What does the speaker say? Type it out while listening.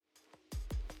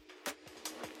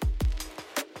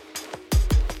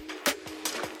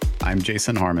I'm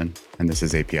Jason Harmon, and this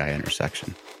is API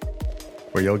Intersection,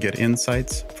 where you'll get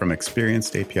insights from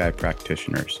experienced API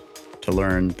practitioners to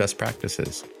learn best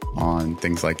practices on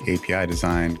things like API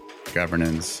design,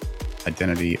 governance,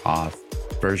 identity, auth,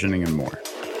 versioning, and more.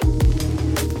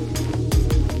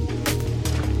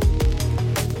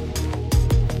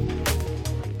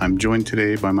 I'm joined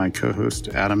today by my co-host,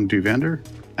 Adam Duvander.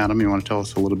 Adam, you want to tell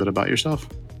us a little bit about yourself?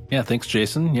 Yeah, thanks,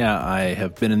 Jason. Yeah, I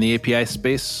have been in the API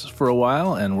space for a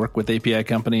while and work with API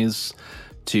companies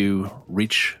to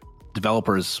reach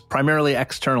developers primarily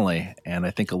externally. And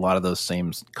I think a lot of those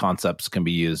same concepts can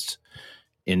be used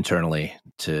internally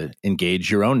to engage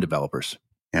your own developers.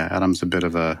 Yeah, Adam's a bit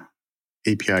of a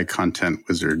API content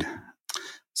wizard.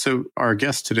 So our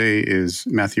guest today is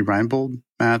Matthew Reinbold.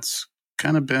 Matt's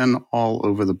kind of been all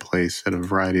over the place at a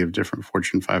variety of different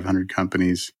Fortune 500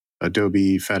 companies.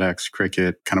 Adobe, FedEx,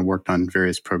 Cricut, kind of worked on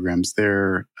various programs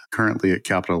there. Currently at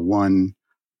Capital One,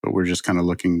 but we're just kind of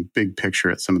looking big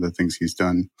picture at some of the things he's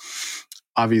done.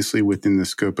 Obviously, within the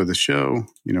scope of the show,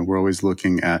 we're always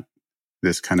looking at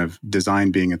this kind of design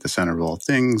being at the center of all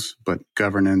things, but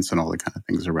governance and all the kind of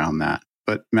things around that.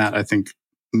 But Matt, I think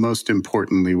most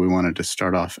importantly, we wanted to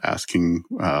start off asking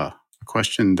a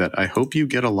question that I hope you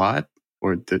get a lot,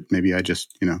 or that maybe I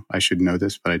just, I should know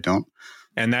this, but I don't.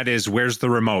 And that is, where's the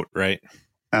remote, right?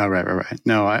 Right.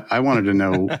 No, I wanted to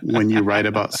know when you write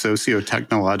about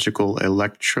socio-technological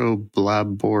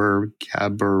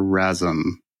electroblabbergabarism,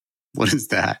 what is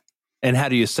that? And how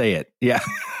do you say it? Yeah.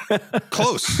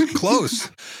 Close.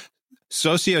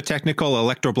 Socio-technical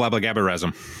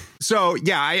electroblabbergabarism. So,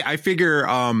 yeah, I figure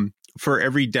for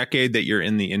every decade that you're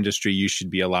in the industry, you should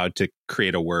be allowed to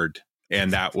create a word.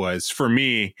 And that was, for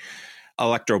me,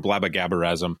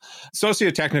 electroblabbergabarism.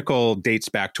 Socio-technical dates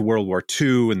back to World War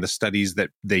II and the studies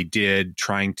that they did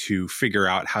trying to figure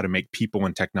out how to make people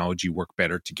and technology work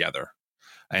better together.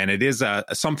 And it is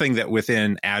something that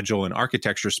within Agile and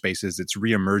architecture spaces, it's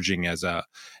reemerging as a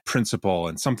principle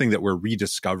and something that we're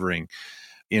rediscovering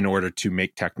in order to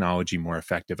make technology more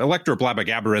effective.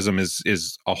 Electroblabbergabarism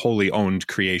is a wholly owned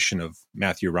creation of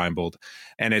Matthew Reinbold.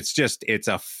 And it's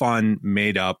a fun,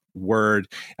 made up word.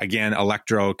 Again,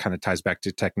 electro kind of ties back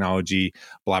to technology.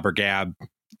 Blabbergab,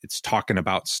 it's talking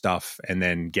about stuff. And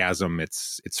then gasm,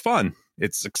 it's fun.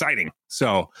 It's exciting.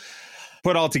 So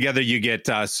put all together, you get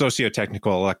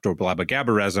socio-technical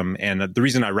electroblabbergabarism. And the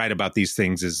reason I write about these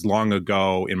things is long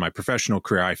ago in my professional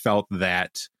career, I felt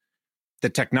that the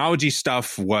technology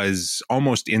stuff was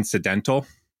almost incidental.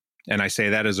 And I say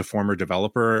that as a former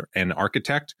developer and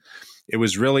architect. It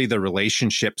was really the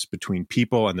relationships between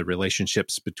people and the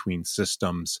relationships between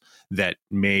systems that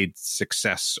made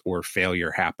success or failure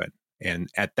happen. And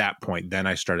at that point, then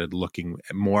I started looking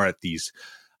more at these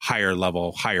higher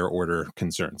level, higher order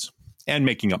concerns and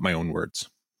making up my own words.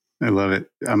 I love it.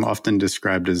 I'm often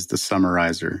described as the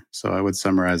summarizer. So I would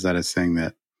summarize that as saying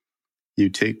that you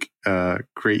take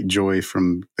great joy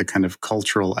from the kind of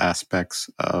cultural aspects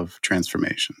of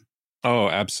transformation. Oh,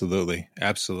 absolutely.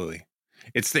 Absolutely.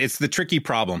 It's the tricky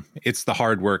problem. It's the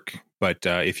hard work. But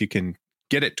if you can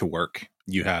get it to work,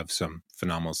 you have some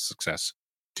phenomenal success.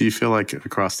 Do you feel like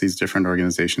across these different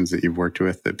organizations that you've worked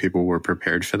with that people were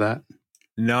prepared for that?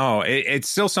 No, it's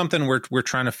still something we're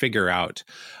trying to figure out.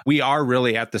 We are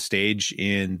really at the stage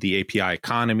in the API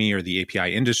economy or the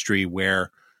API industry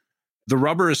where the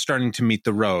rubber is starting to meet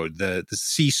the road. The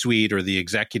C-suite or the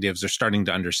executives are starting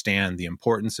to understand the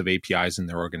importance of APIs in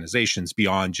their organizations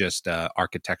beyond just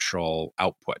architectural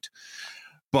output.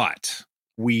 But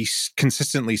we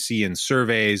consistently see in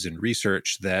surveys and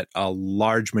research that a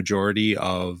large majority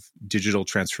of digital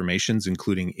transformations,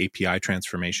 including API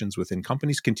transformations within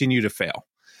companies, continue to fail.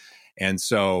 And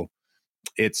so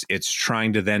it's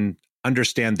trying to then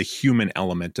understand the human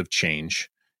element of change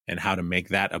and how to make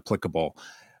that applicable.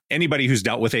 Anybody who's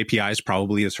dealt with APIs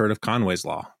probably has heard of Conway's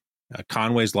Law.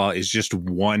 Conway's Law is just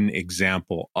one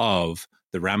example of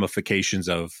the ramifications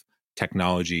of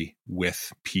technology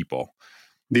with people.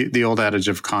 The old adage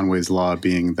of Conway's Law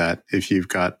being that if you've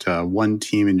got one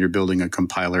team and you're building a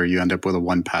compiler, you end up with a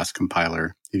one-pass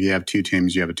compiler. If you have two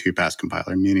teams, you have a two-pass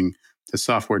compiler, meaning the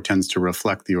software tends to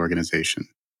reflect the organization.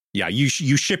 Yeah, you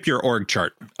ship your org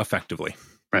chart effectively.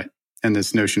 Right. And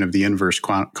this notion of the inverse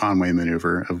Conway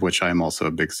maneuver, of which I'm also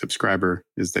a big subscriber,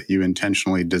 is that you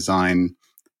intentionally design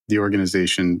the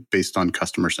organization based on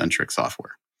customer-centric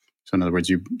software. So in other words,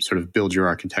 you sort of build your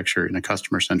architecture in a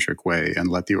customer-centric way and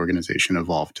let the organization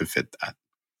evolve to fit that.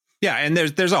 Yeah, and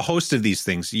there's a host of these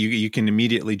things. You can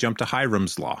immediately jump to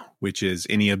Hiram's Law, which is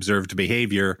any observed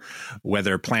behavior,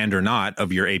 whether planned or not,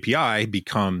 of your API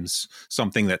becomes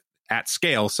something that at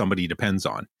scale somebody depends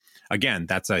on. Again,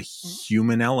 that's a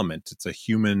human element. It's a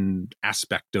human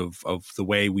aspect of the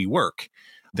way we work.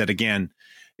 That again,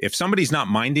 if somebody's not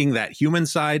minding that human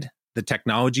side, the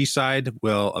technology side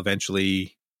will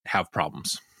eventually have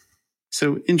problems.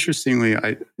 So interestingly,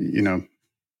 I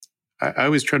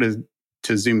always try to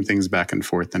zoom things back and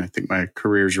forth, and I think my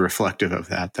career is reflective of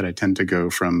that. That I tend to go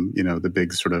from the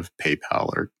big sort of PayPal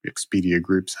or Expedia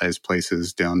group size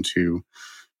places down to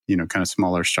kind of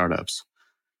smaller startups,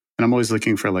 and I'm always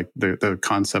looking for like the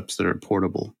concepts that are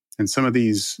portable. And some of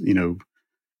these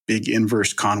big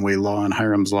inverse Conway law and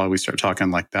Hiram's law, we start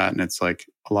talking like that, and it's like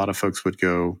a lot of folks would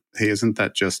go, "Hey, isn't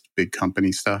that just big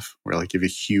company stuff? Where like you have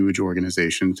a huge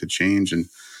organization to change and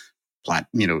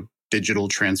digital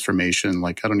transformation,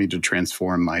 like I don't need to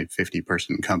transform my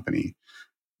 50-person company."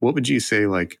 What would you say,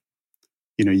 like,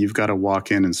 you've got to walk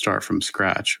in and start from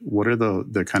scratch? What are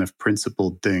the kind of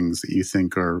principled things that you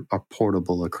think are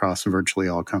portable across virtually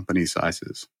all company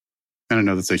sizes? I don't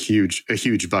know, that's a huge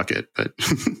bucket,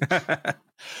 but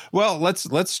well,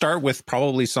 let's start with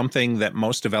probably something that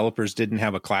most developers didn't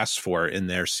have a class for in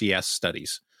their CS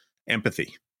studies: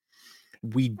 empathy.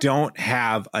 We don't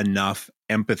have enough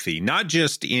empathy, not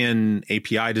just in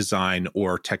API design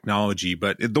or technology,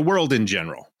 but the world in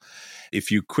general.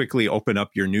 If you quickly open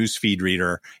up your newsfeed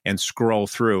reader and scroll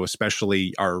through,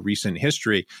 especially our recent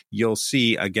history, you'll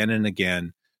see again and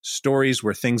again stories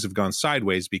where things have gone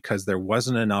sideways because there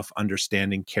wasn't enough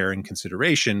understanding, care, and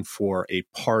consideration for a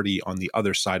party on the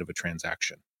other side of a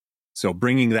transaction. So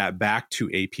bringing that back to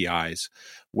APIs,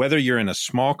 whether you're in a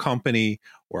small company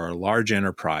or a large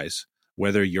enterprise,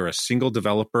 whether you're a single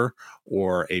developer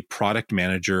or a product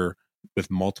manager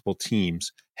with multiple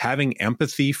teams, having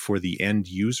empathy for the end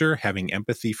user, having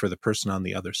empathy for the person on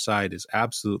the other side is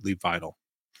absolutely vital.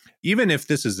 Even if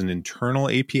this is an internal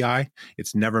API,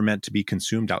 it's never meant to be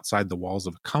consumed outside the walls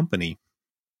of a company.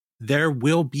 There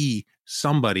will be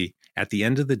somebody at the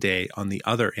end of the day on the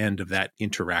other end of that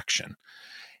interaction.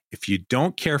 If you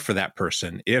don't care for that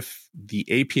person, if the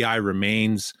API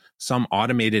remains some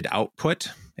automated output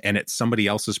and it's somebody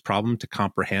else's problem to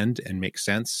comprehend and make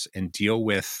sense and deal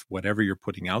with whatever you're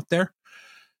putting out there,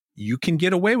 you can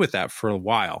get away with that for a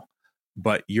while.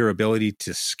 But your ability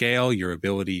to scale, your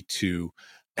ability to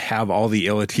have all the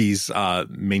ilities,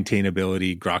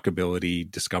 maintainability, grokability,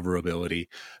 discoverability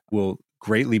will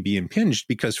greatly be impinged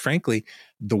because, frankly,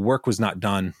 the work was not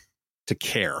done to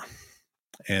care.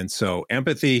 And so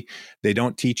empathy, they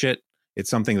don't teach it. It's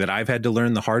something that I've had to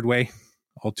learn the hard way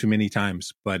all too many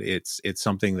times, but it's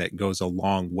something that goes a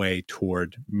long way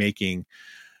toward making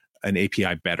an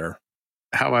API better.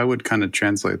 How I would kind of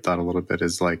translate that a little bit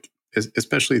is like,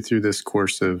 especially through this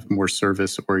course of more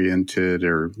service-oriented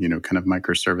or, kind of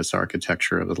microservice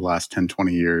architecture over the last 10,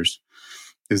 20 years,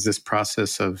 is this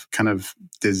process of kind of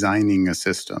designing a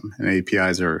system. And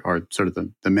APIs are sort of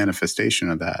the manifestation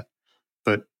of that.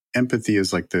 But empathy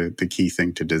is like the key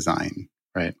thing to design,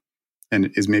 right?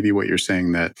 And is maybe what you're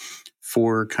saying, that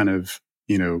for kind of,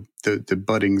 the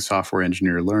budding software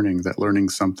engineer learning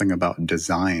something about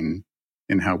design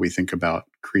and how we think about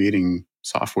creating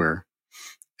software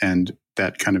and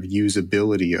that kind of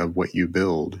usability of what you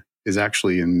build is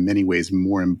actually in many ways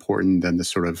more important than the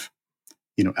sort of,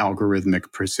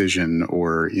 algorithmic precision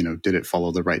or, did it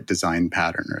follow the right design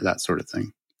pattern or that sort of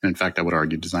thing. And in fact, I would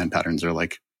argue design patterns are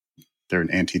they're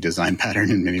an anti-design pattern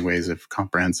in many ways of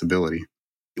comprehensibility.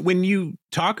 When you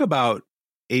talk about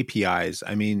APIs,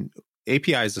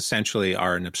 APIs essentially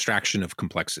are an abstraction of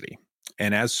complexity.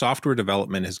 And as software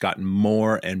development has gotten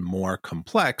more and more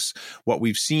complex, what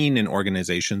we've seen in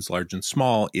organizations, large and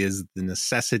small, is the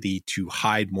necessity to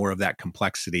hide more of that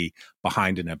complexity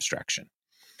behind an abstraction.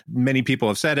 Many people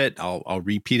have said it. I'll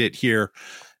repeat it here.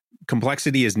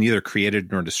 Complexity is neither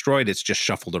created nor destroyed. It's just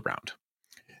shuffled around.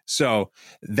 So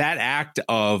that act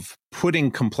of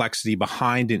putting complexity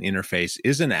behind an interface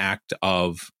is an act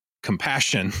of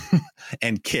compassion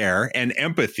and care and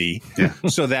empathy,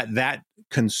 so that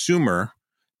consumer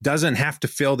doesn't have to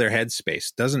fill their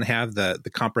headspace, doesn't have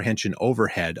the comprehension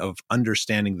overhead of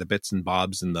understanding the bits and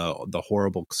bobs and the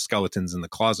horrible skeletons in the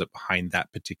closet behind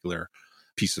that particular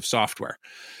piece of software.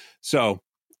 So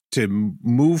to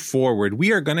move forward,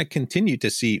 we are going to continue to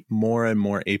see more and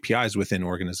more APIs within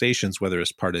organizations, whether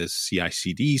as part of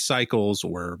CI/CD cycles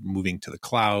or moving to the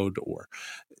cloud, or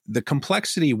the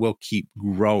complexity will keep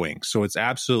growing. So it's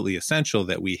absolutely essential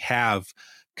that we have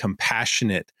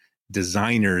compassionate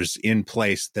designers in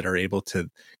place that are able to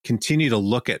continue to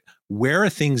look at where are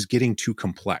things getting too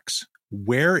complex?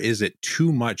 Where is it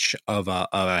too much of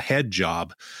a head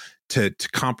job to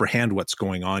comprehend what's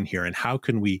going on here? And how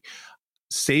can we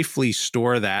safely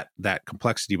store that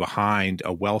complexity behind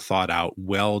a well thought out,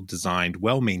 well designed,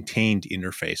 well maintained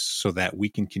interface so that we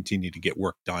can continue to get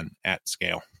work done at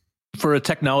scale. For a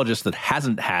technologist that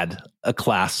hasn't had a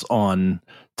class on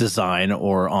design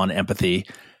or on empathy,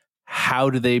 how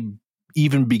do they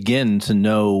even begin to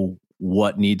know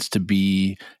what needs to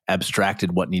be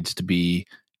abstracted, what needs to be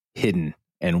hidden,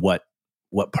 and what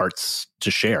parts to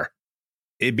share?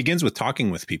 It begins with talking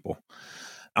with people.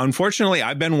 Unfortunately,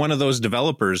 I've been one of those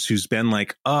developers who's been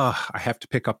like, I have to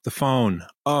pick up the phone.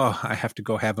 I have to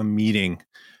go have a meeting.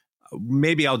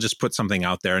 Maybe I'll just put something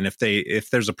out there. And if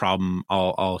there's a problem,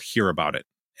 I'll hear about it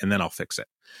and then I'll fix it.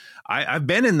 I've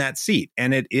been in that seat,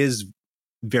 and it is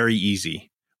very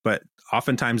easy. But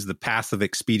oftentimes the path of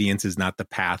expedience is not the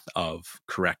path of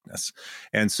correctness.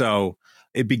 And so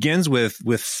it begins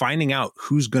with finding out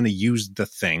who's going to use the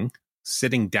thing,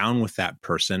 sitting down with that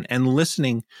person and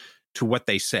listening to what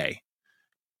they say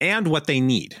and what they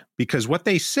need, because what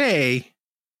they say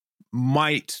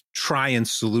might try and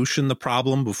solution the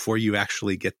problem before you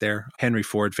actually get there. Henry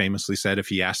Ford famously said if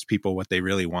he asked people what they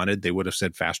really wanted, they would have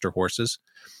said faster horses.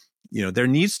 There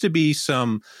needs to be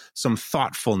some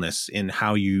thoughtfulness in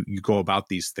how you go about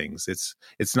these things.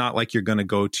 It's not like you're going to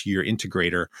go to your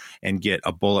integrator and get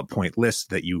a bullet point list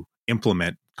that you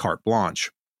implement carte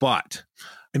blanche. But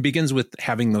it begins with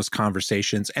having those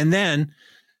conversations and then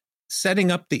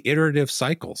setting up the iterative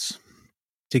cycles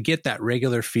to get that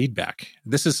regular feedback.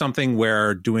 This is something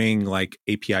where doing like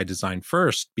API design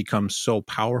first becomes so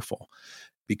powerful,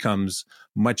 becomes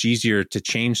much easier to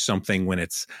change something when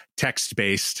it's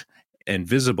text-based and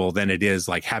visible than it is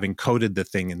like having coded the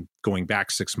thing and going back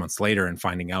 6 months later and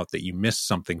finding out that you missed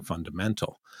something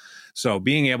fundamental. So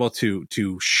being able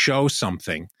to show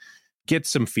something, get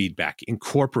some feedback,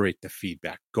 incorporate the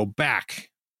feedback, go back,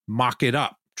 mock it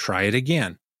up, try it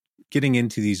again. Getting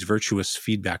into these virtuous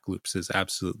feedback loops is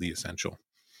absolutely essential.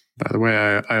 By the way,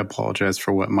 I apologize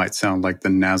for what might sound like the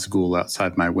Nazgul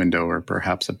outside my window or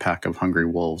perhaps a pack of hungry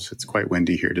wolves. It's quite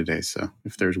windy here today, so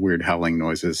if there's weird howling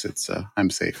noises, I'm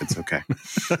safe. It's okay.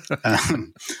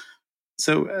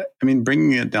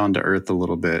 Bringing it down to earth a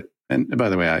little bit. And by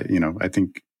the way, I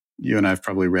think you and I have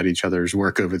probably read each other's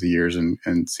work over the years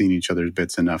and seen each other's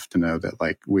bits enough to know that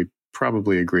like we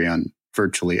probably agree on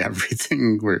virtually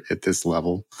everything. We're at this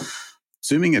level.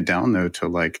 Zooming it down though to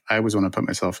like, I always want to put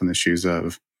myself in the shoes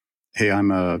of, hey,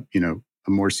 I'm a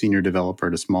more senior developer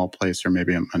at a small place, or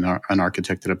maybe I'm an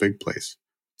architect at a big place.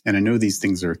 And I know these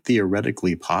things are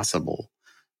theoretically possible,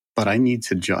 but I need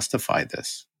to justify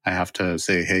this. I have to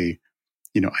say, hey,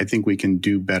 I think we can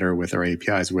do better with our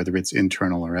APIs, whether it's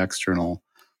internal or external.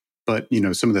 But,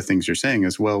 some of the things you're saying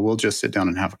is, well, we'll just sit down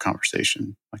and have a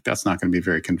conversation. Like, that's not going to be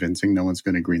very convincing. No one's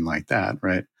going to greenlight that,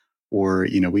 right? Or,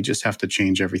 we just have to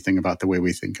change everything about the way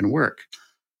we think and work.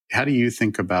 How do you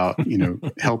think about,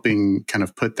 helping kind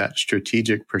of put that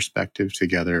strategic perspective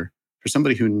together for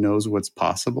somebody who knows what's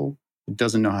possible, but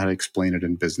doesn't know how to explain it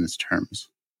in business terms?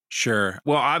 Sure.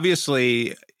 Well,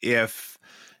 obviously, if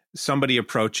somebody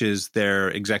approaches their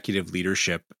executive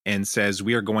leadership and says,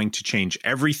 we are going to change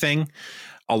everything,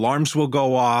 alarms will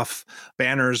go off,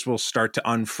 banners will start to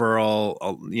unfurl,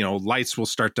 lights will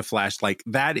start to flash. Like,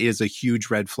 that is a huge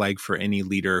red flag for any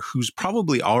leader who's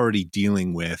probably already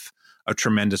dealing with a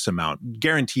tremendous amount,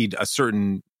 guaranteed a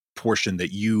certain portion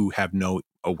that you have no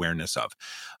awareness of.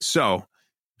 So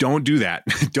don't do that.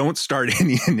 Don't start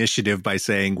any initiative by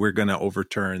saying we're going to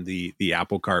overturn the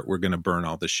apple cart. We're going to burn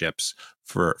all the ships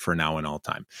for now and all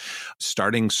time.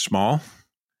 Starting small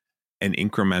and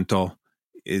incremental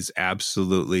is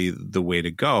absolutely the way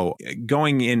to go.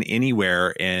 Going in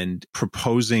anywhere and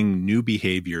proposing new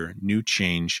behavior, new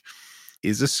change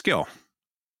is a skill.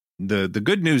 The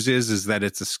good news is that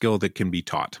it's a skill that can be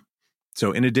taught.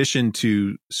 So in addition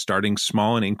to starting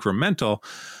small and incremental,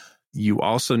 you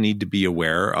also need to be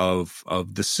aware of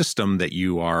the system that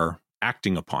you are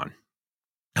acting upon.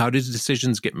 How do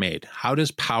decisions get made? How does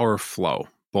power flow?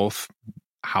 Both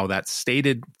how that's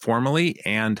stated formally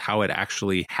and how it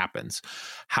actually happens.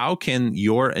 How can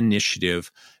your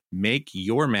initiative make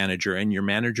your manager and your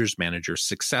manager's manager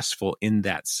successful in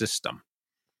that system?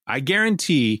 I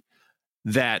guarantee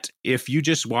that if you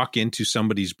just walk into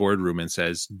somebody's boardroom and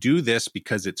says, do this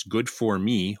because it's good for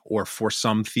me or for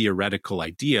some theoretical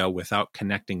idea without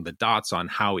connecting the dots on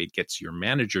how it gets your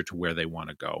manager to where they want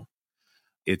to go,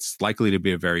 it's likely to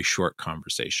be a very short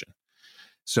conversation.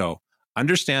 So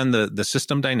understand the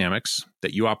system dynamics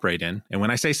that you operate in. And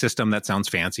when I say system, that sounds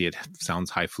fancy. It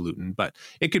sounds highfalutin, but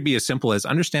it could be as simple as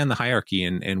understand the hierarchy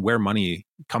and where money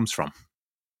comes from.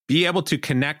 Be able to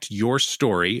connect your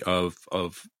story of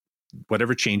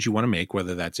whatever change you want to make,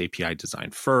 whether that's API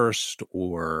design first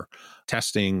or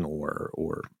testing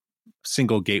or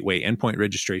single gateway endpoint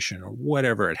registration or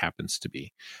whatever it happens to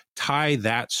be. Tie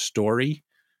that story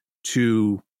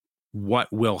to what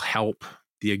will help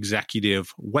the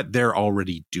executive, what they're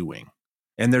already doing.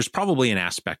 And there's probably an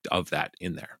aspect of that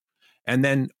in there. And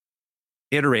then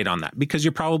iterate on that, because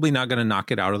you're probably not going to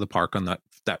knock it out of the park on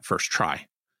that first try.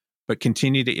 But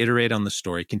continue to iterate on the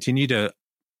story, continue to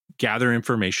gather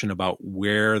information about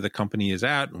where the company is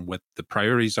at and what the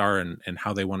priorities are and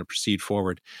how they want to proceed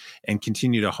forward, and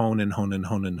continue to hone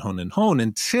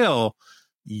until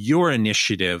your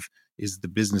initiative is the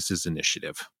business's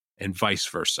initiative and vice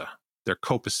versa. They're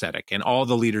copacetic, and all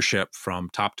the leadership from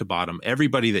top to bottom,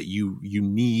 everybody that you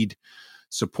need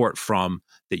support from,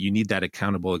 that you need that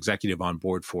accountable executive on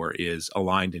board for, is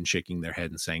aligned and shaking their head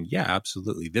and saying, yeah,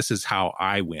 absolutely. This is how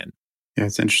I win. Yeah,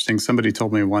 it's interesting. Somebody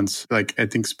told me once, like, I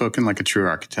think spoken like a true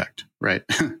architect, right?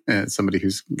 Somebody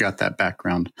who's got that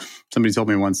background. Somebody told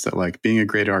me once that, like, being a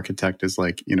great architect is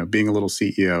like, being a little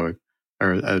CEO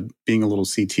or being a little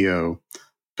CTO,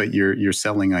 but you're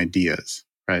selling ideas,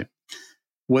 right?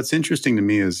 What's interesting to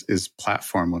me is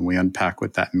platform, when we unpack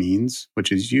what that means,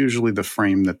 which is usually the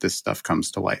frame that this stuff comes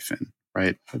to life in,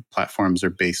 right? Platforms are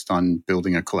based on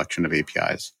building a collection of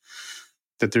APIs.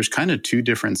 That there's kind of two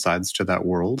different sides to that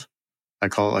world. I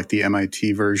call it like the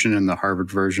MIT version and the Harvard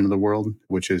version of the world,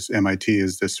 which is MIT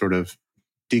is this sort of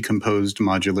decomposed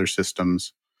modular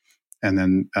systems. And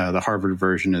then the Harvard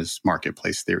version is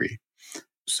marketplace theory.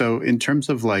 So in terms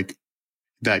of like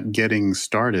that getting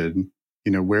started,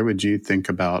 where would you think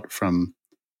about, from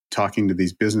talking to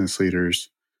these business leaders,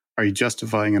 are you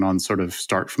justifying it on sort of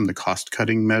start from the cost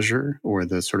cutting measure, or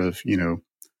the sort of,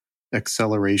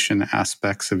 acceleration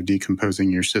aspects of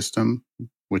decomposing your system,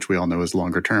 which we all know is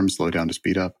longer term, slow down to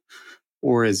speed up?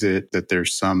 Or is it that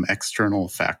there's some external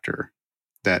factor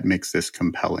that makes this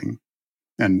compelling?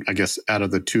 And I guess out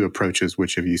of the two approaches,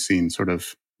 which have you seen sort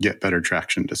of get better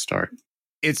traction to start?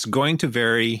 It's going to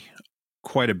vary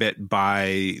quite a bit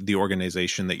by the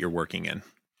organization that you're working in.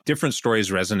 Different stories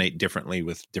resonate differently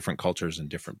with different cultures and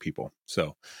different people.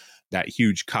 So that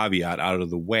huge caveat out of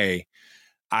the way,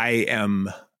 I am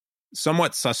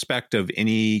somewhat suspect of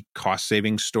any cost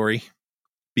savings story,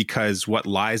 because what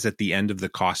lies at the end of the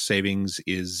cost savings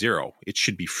is zero. It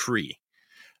should be free.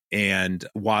 And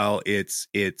while it's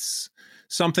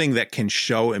something that can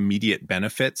show immediate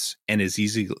benefits and is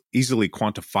easily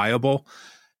quantifiable,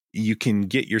 you can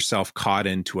get yourself caught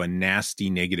into a nasty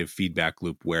negative feedback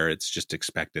loop where it's just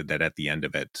expected that at the end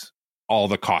of it, all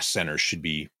the cost centers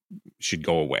should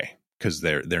go away because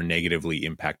they're negatively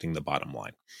impacting the bottom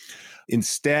line.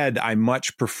 Instead, I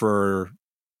much prefer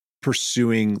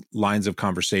pursuing lines of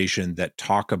conversation that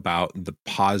talk about the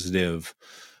positive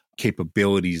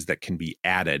capabilities that can be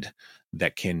added,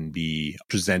 that can be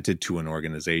presented to an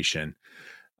organization.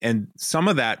 And some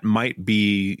of that might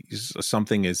be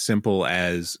something as simple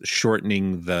as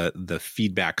shortening the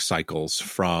feedback cycles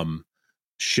from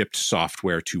shipped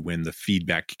software to when the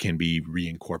feedback can be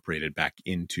reincorporated back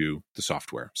into the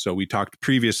software. So we talked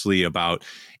previously about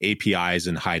APIs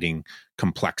and hiding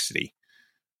complexity.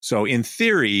 So in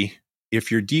theory,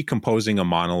 if you're decomposing a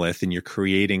monolith and you're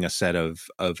creating a set of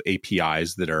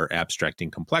APIs that are abstracting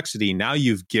complexity, now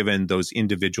you've given those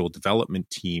individual development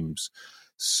teams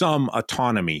some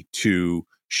autonomy to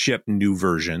ship new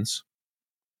versions.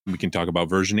 We can talk about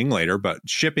versioning later, but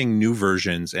shipping new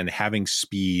versions and having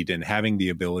speed and having the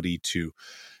ability to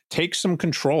take some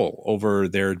control over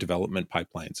their development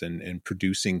pipelines and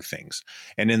producing things.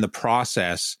 And in the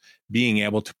process, being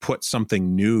able to put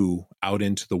something new out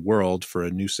into the world for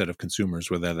a new set of consumers,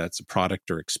 whether that's a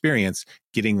product or experience,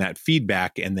 getting that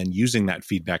feedback and then using that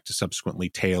feedback to subsequently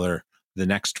tailor the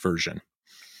next version.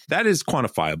 That is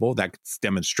quantifiable, that's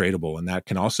demonstratable, and that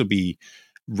can also be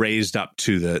raised up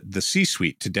to the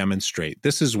C-suite to demonstrate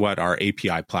this is what our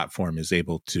API platform is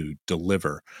able to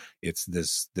deliver. It's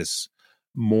this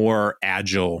more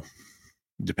agile,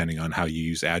 depending on how you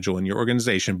use agile in your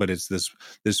organization, but it's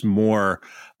this more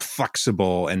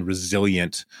flexible and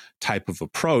resilient type of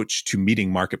approach to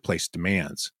meeting marketplace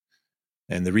demands.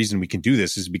 And the reason we can do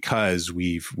this is because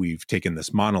we've taken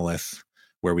this monolith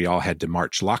where we all had to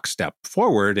march lockstep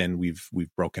forward, and we've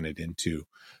broken it into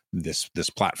this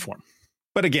platform.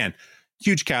 But again,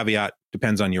 huge caveat,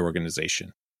 depends on your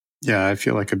organization. Yeah, I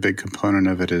feel like a big component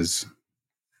of it is,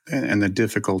 and the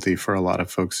difficulty for a lot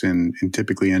of folks in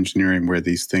typically engineering, where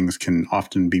these things can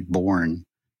often be born,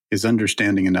 is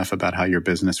understanding enough about how your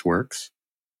business works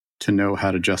to know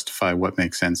how to justify what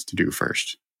makes sense to do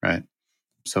first, right?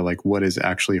 So like, what is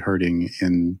actually hurting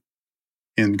in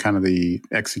kind of the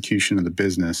execution of the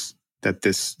business that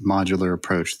this modular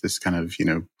approach, this kind of,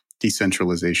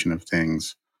 decentralization of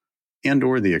things and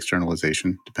or the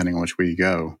externalization, depending on which way you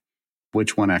go,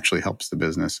 which one actually helps the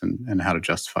business and how to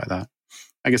justify that.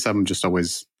 I guess I'm just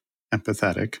always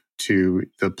empathetic to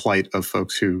the plight of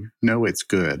folks who know it's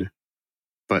good,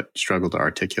 but struggle to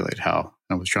articulate how.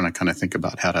 I was trying to kind of think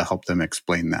about how to help them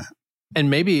explain that. And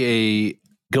maybe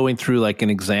going through like an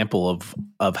example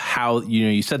of how,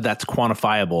 you said that's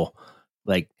quantifiable.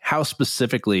 Like how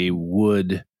specifically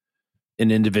would an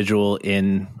individual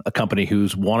in a company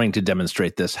who's wanting to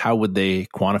demonstrate this, how would they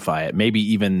quantify it? Maybe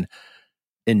even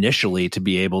initially to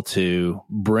be able to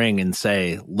bring and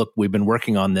say, look, we've been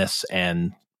working on this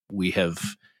and we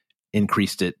have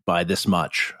increased it by this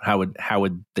much. How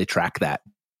would they track that?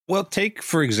 Well, take,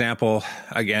 for example,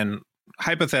 again,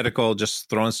 hypothetical, just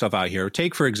throwing stuff out here.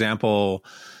 Take, for example,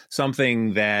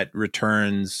 something that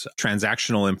returns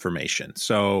transactional information.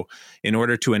 So in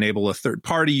order to enable a third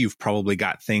party, you've probably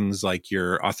got things like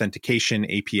your authentication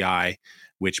API,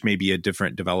 which may be a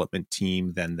different development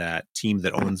team than that team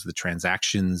that owns the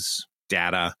transactions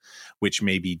data, which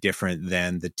may be different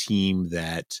than the team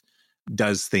that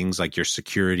does things like your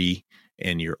security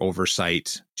and your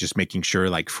oversight, just making sure,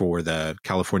 like for the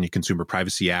California Consumer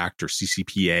Privacy Act or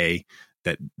CCPA,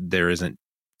 that there isn't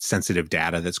sensitive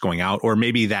data that's going out, or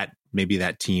maybe that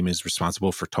team is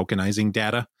responsible for tokenizing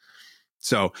data.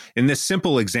 So in this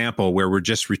simple example where we're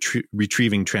just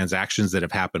retrieving transactions that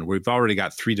have happened, we've already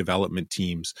got 3 development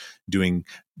teams doing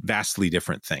vastly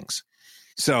different things.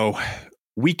 So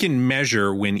we can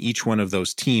measure when each one of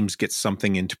those teams gets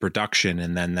something into production,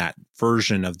 and then that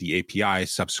version of the API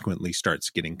subsequently starts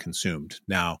getting consumed.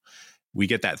 Now, we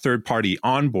get that third party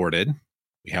onboarded,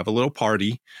 we have a little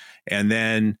party, and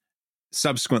then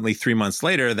subsequently 3 months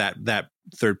later, that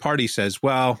third party says,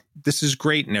 well, this is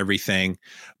great and everything,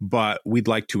 but we'd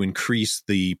like to increase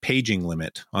the paging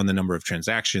limit on the number of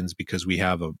transactions because we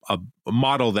have a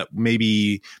model that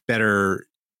maybe better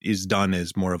is done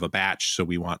as more of a batch. So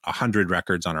we want 100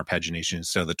 records on our pagination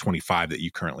instead of the 25 that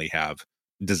you currently have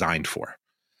designed for.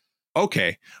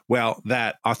 Okay, well,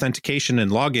 that authentication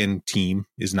and login team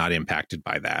is not impacted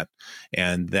by that.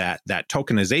 And that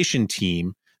tokenization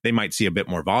team, they might see a bit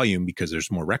more volume because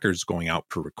there's more records going out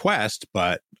per request,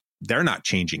 but they're not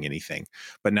changing anything.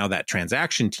 But now that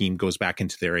transaction team goes back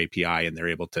into their API and they're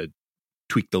able to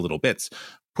tweak the little bits,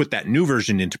 put that new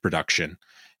version into production,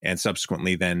 and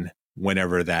subsequently then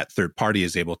whenever that third party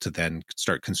is able to then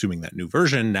start consuming that new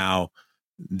version, now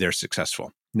they're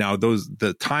successful. Now,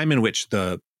 the time in which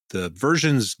the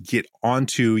versions get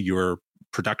onto your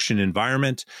production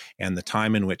environment and the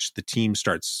time in which the team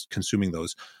starts consuming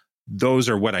those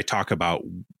are what I talk about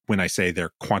when I say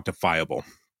they're quantifiable.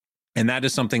 And that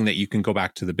is something that you can go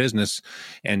back to the business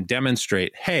and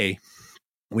demonstrate, hey,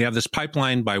 we have this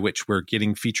pipeline by which we're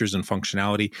getting features and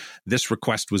functionality. This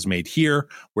request was made here.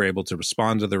 We're able to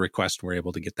respond to the request. We're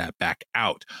able to get that back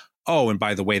out. Oh, and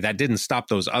by the way, that didn't stop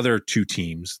those other 2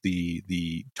 teams,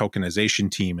 the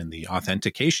tokenization team and the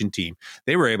authentication team.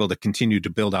 They were able to continue to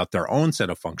build out their own set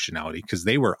of functionality because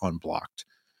they were unblocked.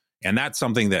 And that's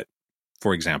something that,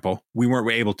 for example, we weren't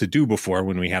able to do before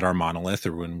when we had our monolith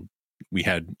or when we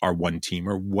had our one team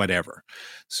or whatever.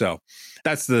 So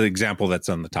that's the example that's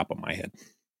on the top of my head.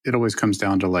 It always comes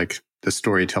down to like the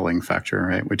storytelling factor,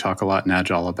 right? We talk a lot in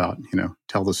Agile about,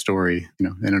 tell the story,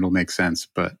 and it'll make sense.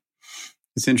 But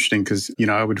it's interesting because,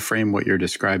 I would frame what you're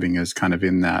describing as kind of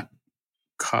in that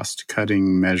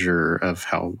cost-cutting measure of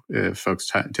how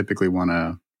folks typically want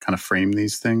to kind of frame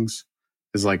these things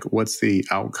is like, what's the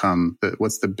outcome,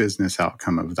 what's the business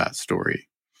outcome of that story?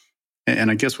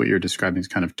 And I guess what you're describing is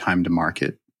kind of time to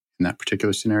market in that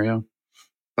particular scenario.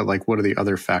 But like, what are the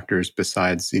other factors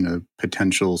besides,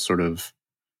 potential sort of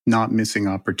not missing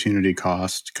opportunity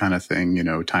cost kind of thing,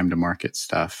 time to market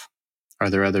stuff? Are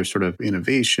there other sort of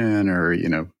innovation or,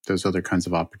 those other kinds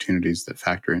of opportunities that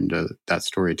factor into that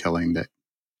storytelling that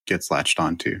gets latched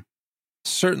onto?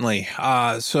 Certainly.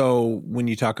 So when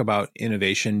you talk about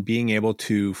innovation, being able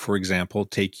to, for example,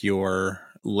 take your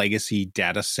legacy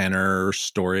data center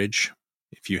storage,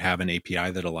 if you have an API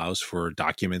that allows for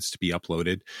documents to be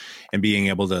uploaded, and being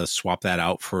able to swap that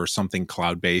out for something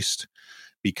cloud-based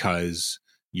because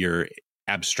your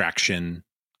abstraction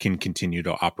can continue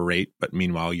to operate, but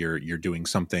meanwhile you're doing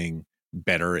something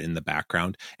better in the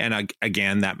background. And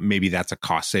again, that's a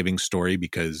cost-saving story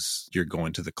because you're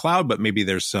going to the cloud, but maybe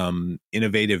there's some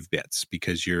innovative bits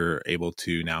because you're able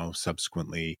to now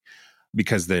subsequently,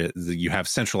 because you have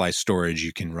centralized storage,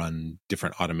 you can run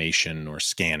different automation or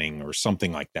scanning or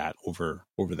something like that over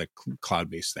the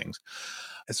cloud-based things.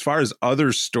 As far as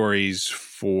other stories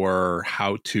for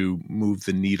how to move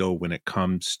the needle when it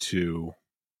comes to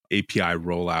API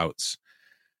rollouts,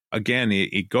 again,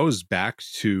 it goes back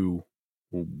to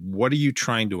what are you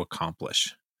trying to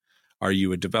accomplish? Are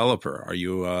you a developer? Are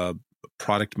you a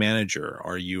product manager?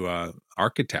 Are you a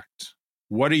architect?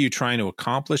 What are you trying to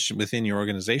accomplish within your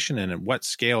organization, and at what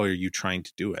scale are you trying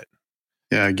to do it?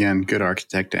 Yeah, again, good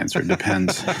architect answer.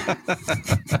 Depends.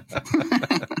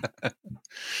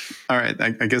 All right,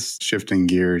 I guess shifting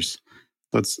gears,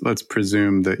 let's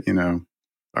presume that,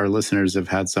 our listeners have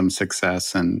had some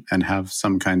success and have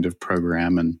some kind of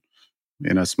program. And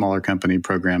in a smaller company,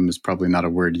 program is probably not a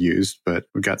word used, but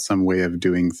we've got some way of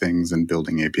doing things and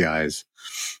building APIs.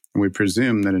 And we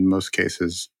presume that in most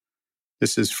cases,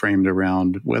 this is framed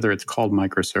around whether it's called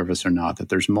microservice or not, that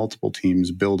there's multiple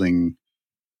teams building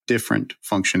different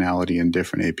functionality and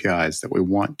different APIs that we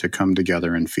want to come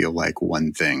together and feel like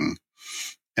one thing.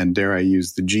 And dare I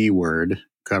use the G word,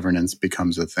 governance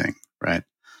becomes a thing, right?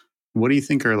 What do you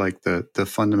think are like the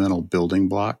fundamental building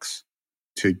blocks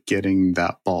to getting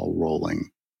that ball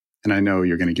rolling? And I know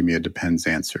you're going to give me a depends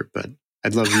answer, but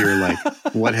I'd love your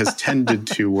what has tended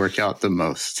to work out the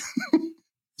most?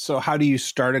 So how do you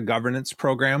start a governance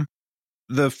program?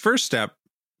 The first step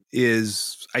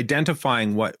is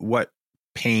identifying what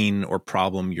pain or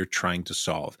problem you're trying to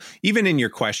solve. Even in your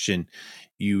question,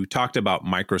 you talked about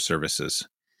microservices.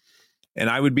 And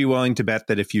I would be willing to bet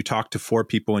that if you talk to 4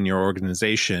 people in your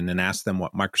organization and ask them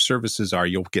what microservices are,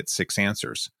 you'll get 6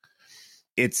 answers.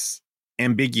 It's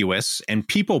ambiguous, and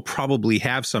people probably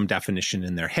have some definition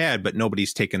in their head, but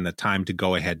nobody's taken the time to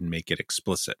go ahead and make it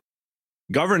explicit.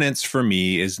 Governance for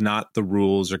me is not the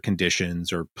rules or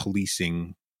conditions or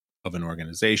policing of an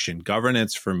organization.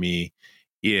 Governance for me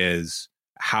is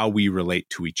how we relate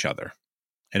to each other.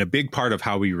 And a big part of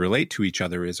how we relate to each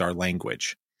other is our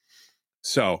language.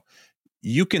 So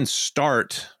you can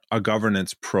start a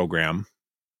governance program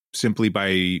simply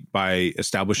by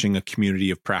establishing a community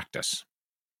of practice.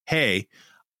 Hey,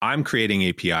 I'm creating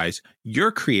APIs.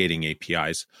 You're creating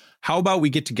APIs. How about we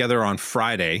get together on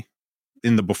Friday?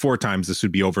 In the before times, this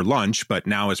would be over lunch, but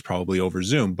now it's probably over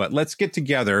Zoom. But let's get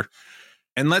together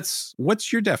and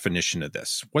what's your definition of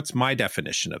this? What's my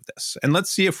definition of this? And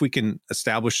let's see if we can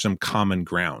establish some common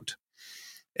ground.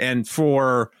 And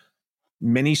for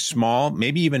many small,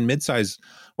 maybe even mid-sized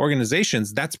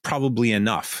organizations, that's probably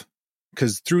enough.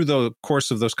 Because through the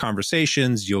course of those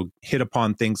conversations, you'll hit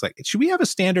upon things like, should we have a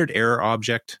standard error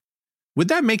object? Would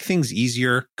that make things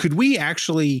easier? Could we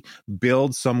actually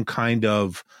build some kind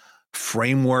of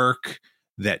framework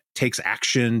that takes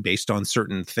action based on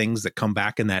certain things that come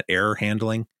back in that error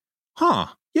handling?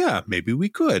 Yeah, maybe we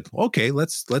could. Okay,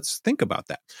 let's think about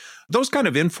that. Those kind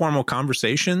of informal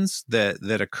conversations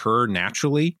that occur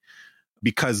naturally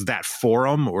because that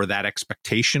forum or that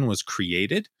expectation was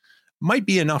created might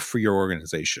be enough for your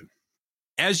organization.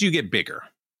 As you get bigger,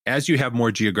 as you have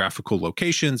more geographical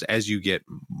locations, as you get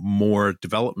more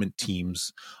development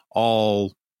teams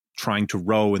all trying to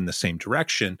row in the same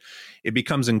direction, it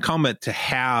becomes incumbent to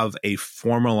have a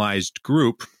formalized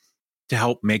group to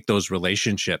help make those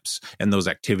relationships and those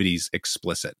activities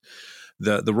explicit.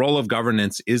 The role of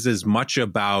governance is as much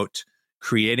about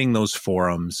creating those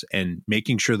forums and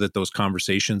making sure that those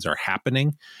conversations are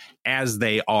happening as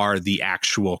they are the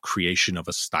actual creation of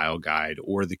a style guide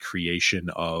or the creation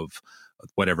of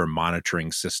whatever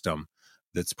monitoring system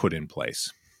that's put in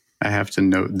place. I have to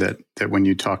note that when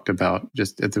you talked about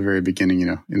just at the very beginning,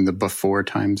 in the before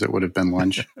times, it would have been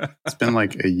lunch. It's been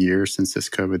like a year since this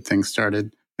COVID thing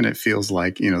started. And it feels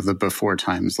like, the before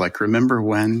times, like, remember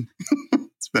when?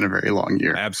 It's been a very long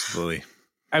year. Absolutely.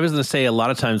 I was going to say a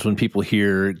lot of times when people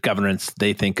hear governance,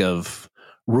 they think of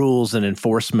rules and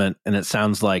enforcement, and it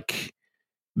sounds like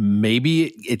maybe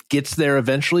it gets there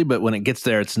eventually, but when it gets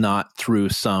there, it's not through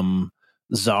some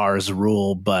czar's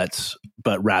rule, but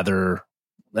rather,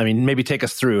 I mean, maybe take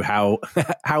us through how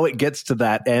it gets to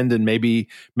that end, and maybe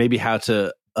how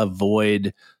to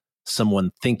avoid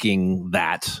someone thinking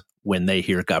that when they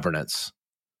hear governance.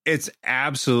 It's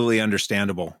absolutely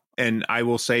understandable. And I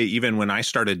will say, even when I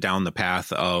started down the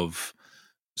path of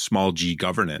small g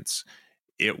governance,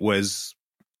 it was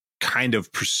kind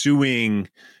of pursuing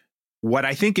what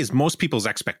I think is most people's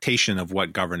expectation of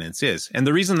what governance is. And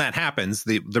the reason that happens,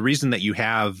 the reason that you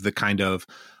have the kind of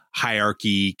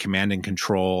hierarchy, command and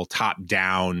control, top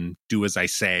down, do as I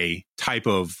say type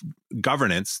of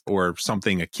governance, or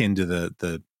something akin to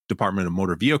the Department of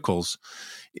Motor Vehicles,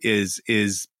 is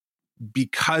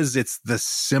because it's the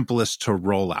simplest to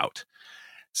roll out.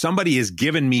 Somebody has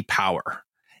given me power,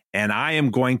 and I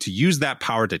am going to use that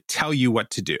power to tell you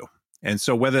what to do. And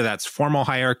so whether that's formal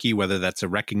hierarchy, whether that's a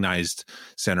recognized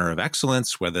center of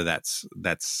excellence, whether that's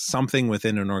something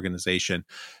within an organization,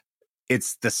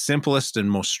 It's the simplest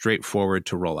and most straightforward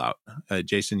to roll out.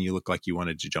 Jason, you look like you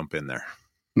wanted to jump in there.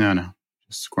 No,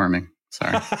 just squirming.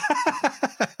 Sorry.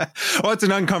 Well, it's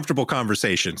an uncomfortable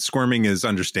conversation. Squirming is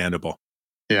understandable.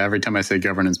 Yeah, every time I say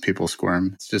governance, people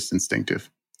squirm. It's just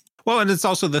instinctive. Well, and it's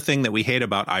also the thing that we hate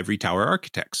about ivory tower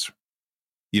architects.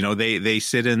 You know, they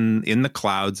sit in the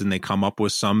clouds and they come up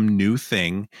with some new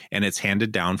thing and it's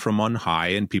handed down from on high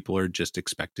and people are just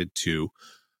expected to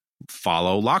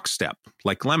follow lockstep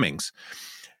like lemmings.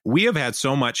 We have had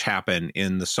so much happen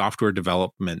in the software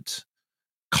development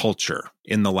culture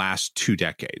in the last 2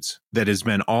 decades that has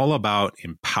been all about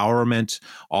empowerment,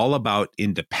 all about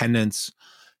independence,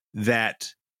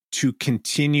 that to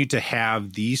continue to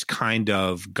have these kind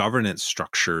of governance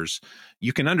structures,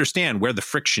 you can understand where the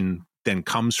friction then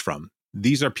comes from.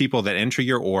 These are people that enter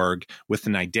your org with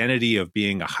an identity of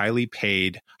being a highly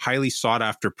paid, highly sought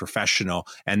after professional.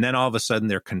 And then all of a sudden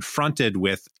they're confronted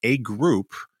with a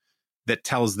group that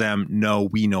tells them, no,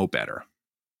 we know better.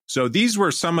 So these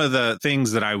were some of the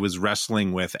things that I was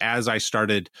wrestling with as I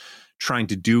started trying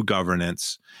to do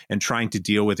governance and trying to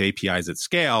deal with APIs at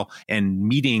scale and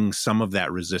meeting some of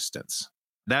that resistance.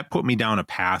 That put me down a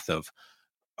path of,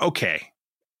 okay,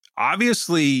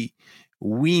 obviously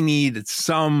we need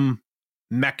some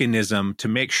mechanism to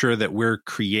make sure that we're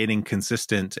creating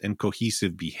consistent and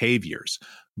cohesive behaviors.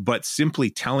 But simply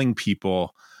telling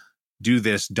people, do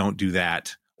this, don't do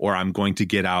that, or I'm going to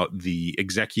get out the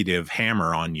executive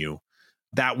hammer on you,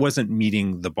 that wasn't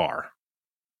meeting the bar.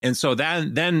 And so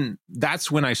then that's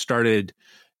when I started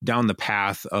down the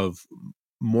path of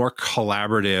more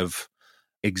collaborative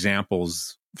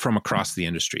examples from across the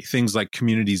industry. Things like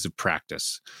communities of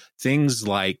practice, things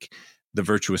like the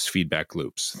virtuous feedback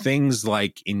loops, things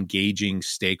like engaging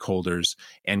stakeholders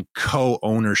and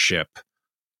co-ownership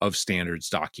of standards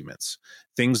documents,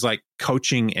 things like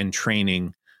coaching and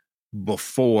training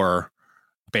before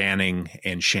banning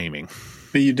and shaming.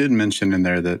 But you did mention in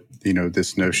there that,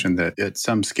 this notion that at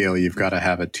some scale, you've got to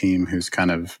have a team who's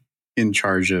kind of in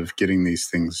charge of getting these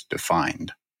things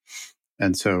defined.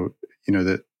 And so,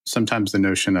 that sometimes the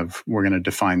notion of we're going to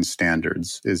define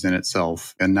standards is in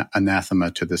itself an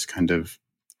anathema to this kind of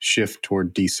shift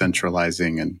toward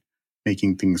decentralizing and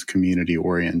making things community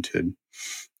oriented.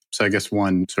 So I guess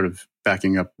one, sort of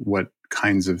backing up, what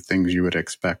kinds of things you would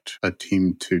expect a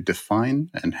team to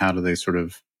define and how do they sort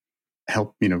of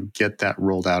help, get that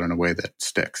rolled out in a way that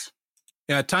sticks?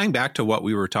 Yeah, tying back to what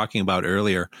we were talking about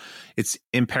earlier, it's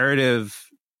imperative,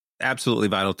 absolutely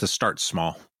vital to start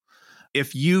small.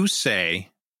 If you say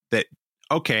that,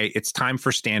 okay, it's time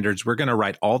for standards, we're going to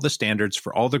write all the standards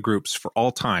for all the groups for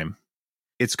all time,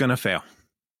 it's going to fail.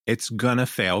 It's going to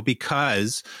fail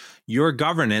because your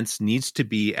governance needs to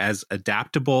be as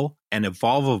adaptable and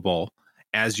evolvable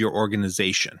as your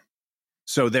organization.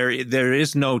 So there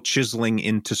is no chiseling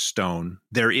into stone.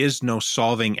 There is no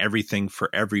solving everything for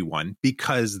everyone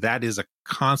because that is a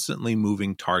constantly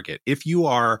moving target. If you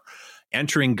are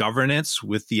entering governance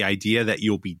with the idea that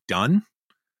you'll be done,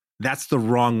 that's the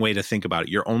wrong way to think about it.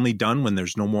 You're only done when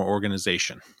there's no more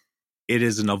organization. It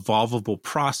is an evolvable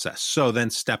process. So then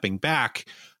stepping back,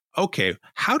 okay,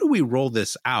 how do we roll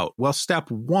this out? Well, step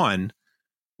one,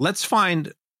 let's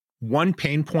find one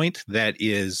pain point that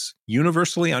is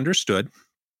universally understood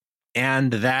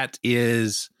and that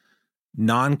is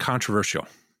non-controversial,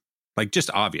 like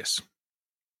just obvious.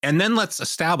 And then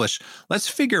let's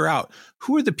figure out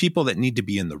who are the people that need to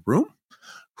be in the room,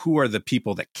 who are the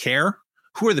people that care,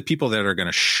 who are the people that are going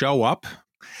to show up.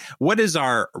 What is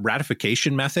our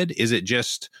ratification method? Is it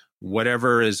just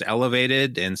whatever is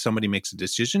elevated and somebody makes a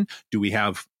decision? Do we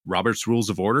have Robert's Rules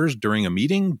of Orders during a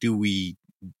meeting? Do we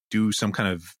do some kind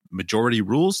of majority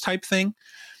rules type thing?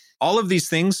 All of these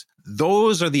things,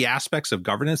 those are the aspects of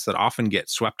governance that often get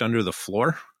swept under the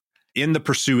floor in the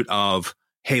pursuit of,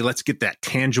 hey, let's get that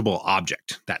tangible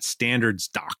object, that standards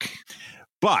doc.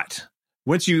 But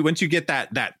once you get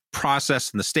that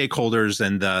process and the stakeholders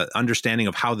and the understanding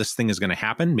of how this thing is going to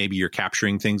happen, maybe you're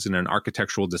capturing things in an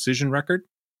architectural decision record,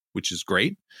 which is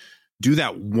great. Do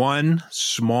that one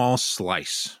small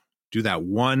slice. Do that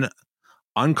one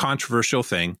uncontroversial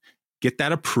thing. Get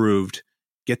that approved.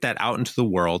 Get that out into the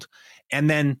world. And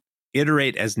then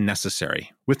iterate as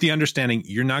necessary with the understanding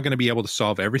you're not going to be able to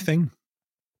solve everything,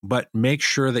 but make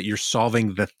sure that you're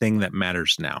solving the thing that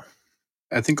matters now.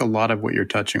 I think a lot of what you're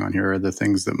touching on here are the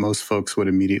things that most folks would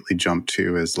immediately jump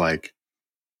to is like,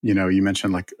 you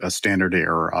mentioned like a standard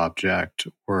error object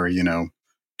or,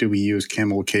 do we use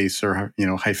camel case or,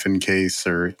 hyphen case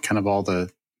or kind of all the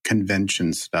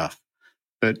convention stuff.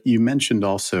 But you mentioned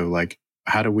also like,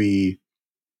 how do we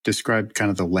describe kind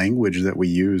of the language that we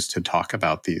use to talk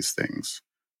about these things?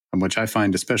 which I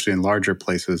find, especially in larger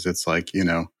places, it's like,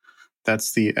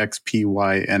 that's the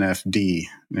XPYNFD.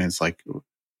 And it's like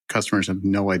customers have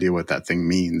no idea what that thing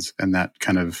means. And that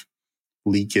kind of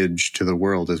leakage to the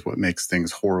world is what makes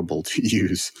things horrible to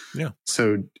use. Yeah.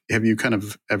 So have you kind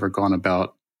of ever gone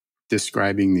about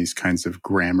describing these kinds of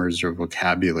grammars or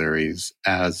vocabularies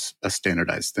as a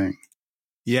standardized thing?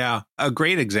 Yeah. A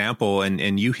great example,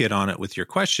 and you hit on it with your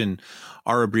question,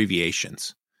 are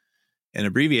abbreviations. And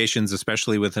abbreviations,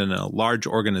 especially within a large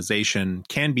organization,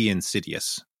 can be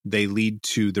insidious. They lead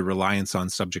to the reliance on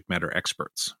subject matter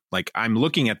experts. Like, I'm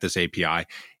looking at this API,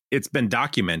 it's been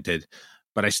documented,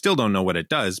 but I still don't know what it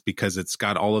does because it's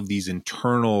got all of these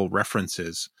internal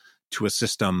references to a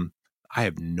system. I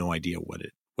have no idea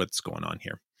what's going on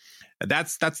here.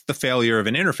 That's the failure of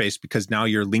an interface, because now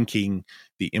you're linking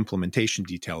the implementation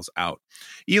details out.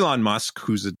 Elon Musk,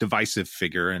 who's a divisive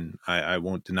figure, and I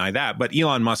won't deny that, but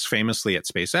Elon Musk famously at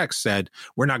SpaceX said,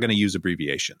 we're not going to use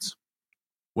abbreviations.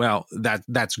 Well,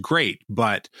 that's great,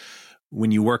 but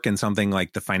when you work in something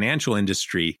like the financial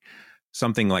industry,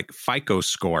 something like FICO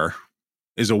score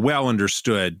is a well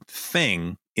understood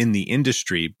thing in the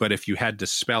industry, but if you had to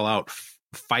spell out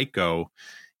FICO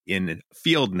in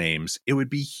field names, it would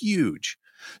be huge.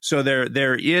 So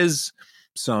there is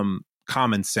some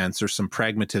common sense or some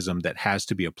pragmatism that has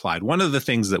to be applied. One of the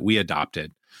things that we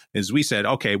adopted is we said,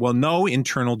 okay, well, no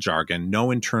internal jargon,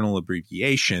 no internal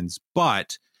abbreviations,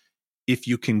 but if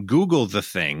you can Google the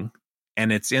thing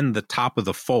and it's in the top of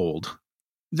the fold,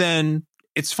 then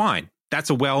it's fine. That's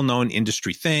a well-known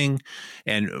industry thing.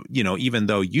 And, even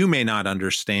though you may not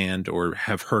understand or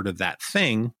have heard of that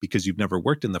thing because you've never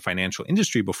worked in the financial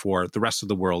industry before, the rest of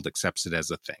the world accepts it as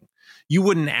a thing. You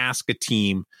wouldn't ask a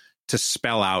team to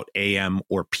spell out AM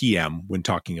or PM when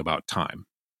talking about time.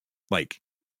 Like,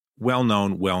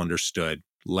 well-known, well understood,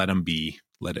 let them be,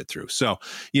 let it through. So,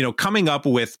 coming up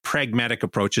with pragmatic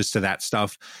approaches to that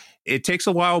stuff, it takes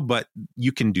a while, but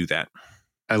you can do that.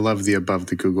 I love the above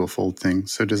the Google fold thing.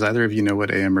 So does either of you know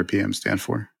what AM or PM stand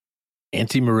for?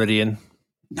 Anti-meridian.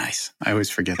 Nice. I always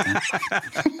forget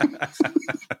that.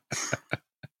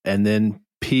 And then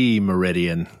P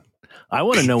meridian. I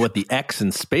want to know what the X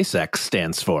in SpaceX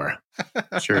stands for.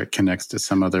 Sure, it connects to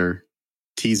some other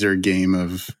teaser game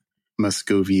of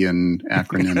Muscovian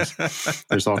acronyms.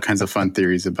 There's all kinds of fun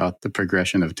theories about the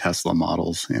progression of Tesla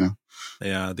models,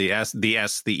 Yeah, the S, the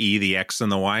E, the X, and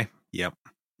the Y. Yep.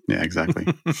 Yeah, exactly.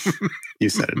 You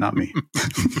said it, not me.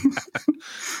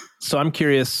 So I'm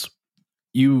curious,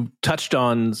 you touched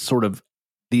on sort of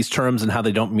these terms and how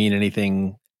they don't mean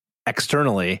anything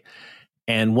externally.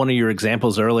 And one of your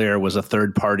examples earlier was a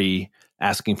third party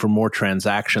asking for more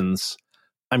transactions.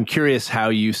 I'm curious how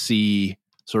you see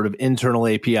sort of internal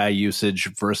API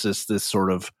usage versus this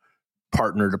sort of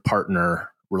partner to partner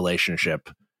relationship,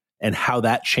 and how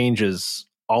that changes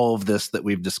all of this that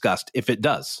we've discussed, if it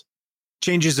does.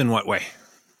 Changes in what way?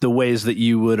 The ways that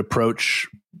you would approach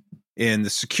in the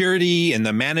security, in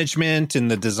the management, in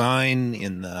the design,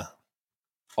 in the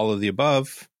all of the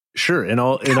above. Sure, in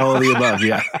all of the above,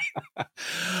 yeah.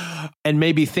 And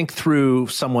maybe think through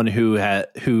someone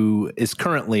who is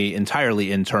currently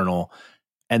entirely internal,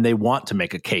 and they want to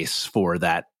make a case for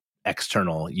that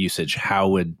external usage. How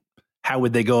would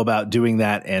they go about doing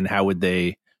that, and how would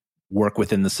they work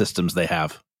within the systems they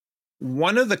have?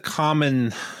 One of the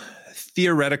common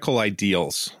theoretical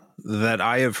ideals that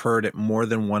I have heard at more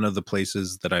than one of the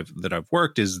places that I've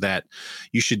worked is that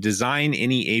you should design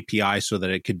any API so that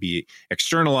it could be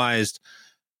externalized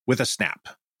with a snap.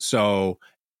 So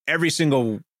every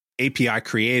single API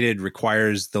created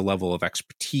requires the level of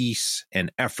expertise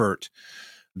and effort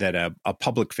that a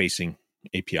public-facing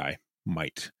API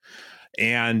might.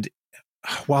 And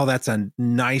while that's a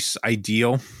nice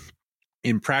ideal,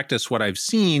 in practice, what I've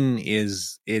seen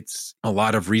is it's a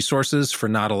lot of resources for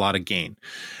not a lot of gain.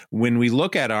 When we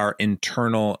look at our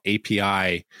internal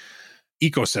API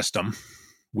ecosystem,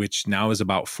 which now is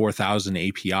about 4,000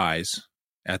 APIs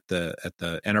at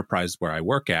the enterprise where I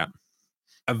work at,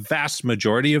 a vast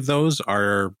majority of those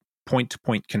are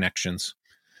point-to-point connections.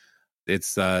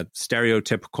 It's a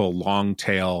stereotypical long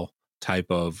tail type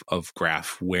of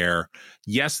graph where,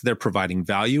 yes, they're providing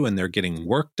value and they're getting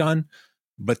work done,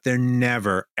 but they're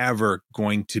never, ever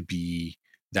going to be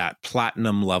that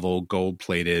platinum level,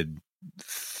 gold-plated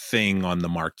thing on the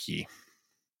marquee.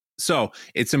 So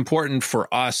it's important for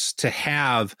us to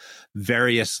have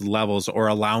various levels or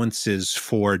allowances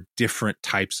for different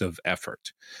types of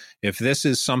effort. If this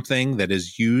is something that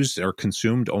is used or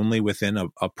consumed only within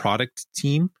a product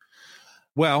team,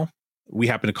 well, We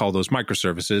happen to call those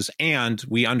microservices. And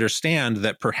we understand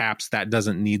that perhaps that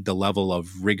doesn't need the level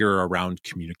of rigor around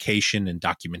communication and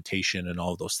documentation and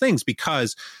all of those things,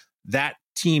 because that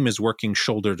team is working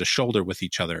shoulder to shoulder with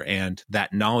each other, and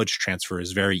that knowledge transfer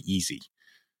is very easy.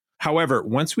 However,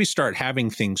 once we start having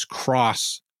things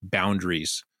cross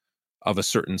boundaries of a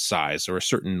certain size or a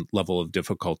certain level of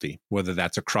difficulty, whether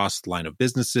that's across line of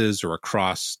businesses or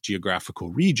across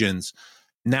geographical regions,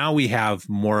 now we have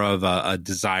more of a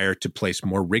desire to place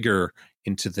more rigor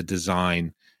into the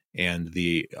design and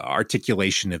the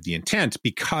articulation of the intent,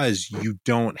 because you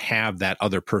don't have that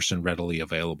other person readily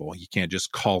available. You can't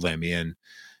just call them in,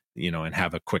 and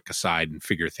have a quick aside and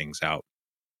figure things out.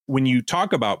 When you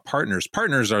talk about partners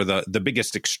are the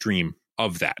biggest extreme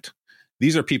of that.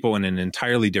 These are people in an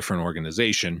entirely different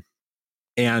organization.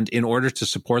 And in order to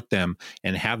support them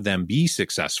and have them be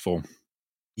successful,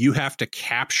 you have to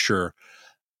capture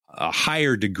a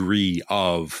higher degree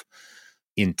of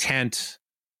intent,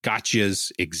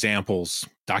 gotchas, examples,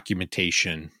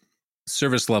 documentation,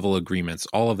 service level agreements.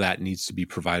 All of that needs to be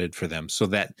provided for them so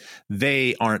that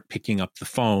they aren't picking up the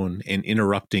phone and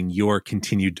interrupting your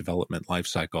continued development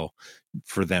lifecycle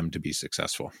for them to be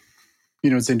successful.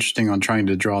 It's interesting on trying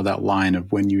to draw that line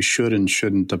of when you should and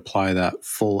shouldn't apply that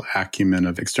full acumen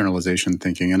of externalization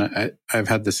thinking. And I've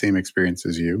had the same experience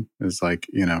as you. It's like,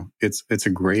 it's a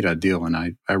great ideal. And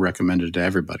I recommend it to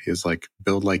everybody. It's like,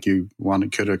 build like you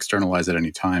could externalize at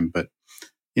any time. But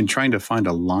in trying to find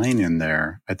a line in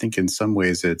there, I think in some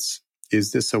ways is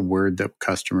this a word that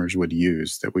customers would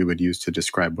use, that we would use to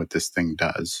describe what this thing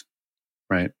does,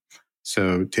 right?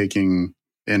 So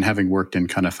and having worked in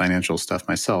kind of financial stuff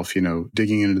myself,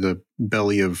 digging into the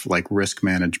belly of like risk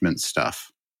management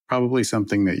stuff, probably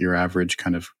something that your average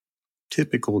kind of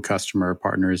typical customer or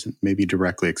partner isn't maybe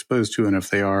directly exposed to. And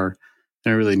if they are, they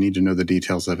don't really need to know the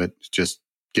details of it. It just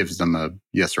gives them a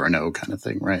yes or a no kind of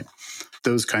thing, right?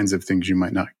 Those kinds of things you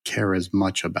might not care as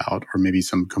much about, or maybe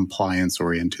some compliance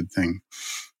oriented thing.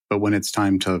 But when it's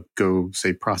time to go,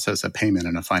 say, process a payment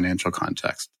in a financial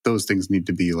context, those things need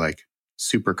to be like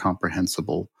super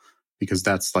comprehensible, because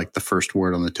that's like the first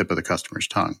word on the tip of the customer's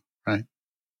tongue, right?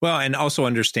 Well, and also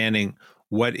understanding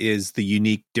what is the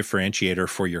unique differentiator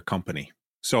for your company.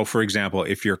 So, for example,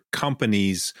 if your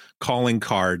company's calling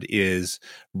card is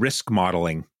risk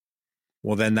modeling,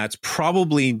 well, then that's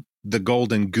probably the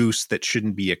golden goose that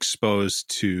shouldn't be exposed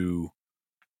to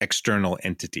external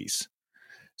entities.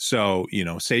 So,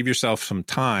 save yourself some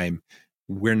time.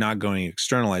 We're not going to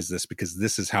externalize this because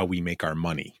this is how we make our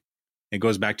money. It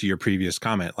goes back to your previous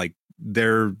comment, like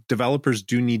their developers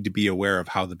do need to be aware of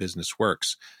how the business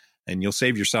works, and you'll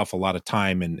save yourself a lot of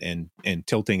time and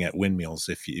tilting at windmills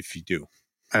if you do.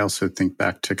 I also think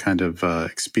back to kind of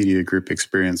Expedia Group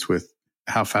experience with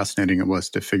how fascinating it was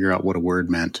to figure out what a word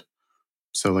meant.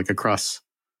 So like across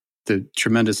the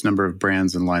tremendous number of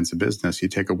brands and lines of business, you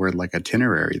take a word like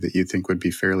itinerary that you think would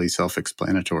be fairly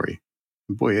self-explanatory.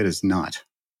 Boy, it is not.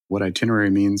 What itinerary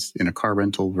means in a car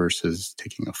rental versus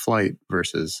taking a flight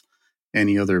versus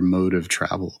any other mode of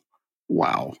travel.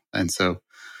 Wow. And so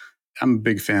I'm a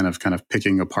big fan of kind of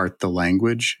picking apart the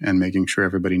language and making sure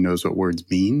everybody knows what words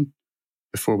mean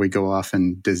before we go off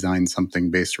and design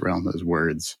something based around those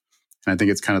words. And I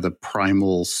think it's kind of the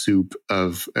primal soup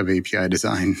of API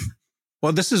design.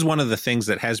 Well, this is one of the things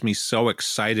that has me so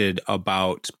excited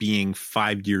about being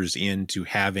 5 years into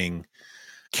having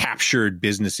captured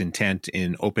business intent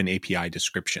in open API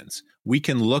descriptions. We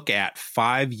can look at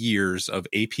 5 years of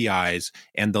APIs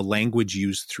and the language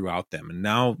used throughout them. And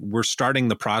now we're starting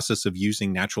the process of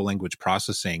using natural language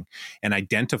processing and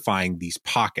identifying these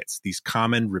pockets, these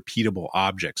common repeatable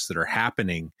objects that are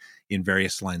happening in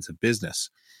various lines of business.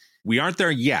 We aren't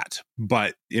there yet,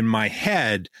 but in my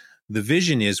head, the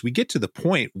vision is we get to the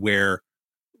point where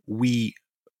we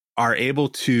are able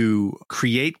to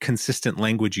create consistent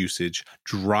language usage,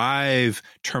 drive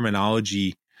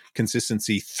terminology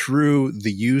consistency through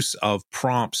the use of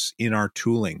prompts in our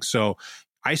tooling. So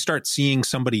I start seeing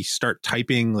somebody start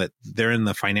typing that they're in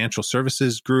the financial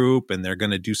services group and they're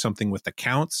going to do something with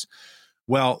accounts.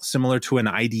 Well, similar to an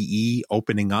IDE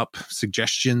opening up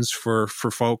suggestions for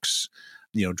folks,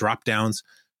 drop downs,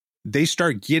 they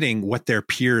start getting what their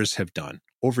peers have done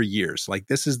over years. Like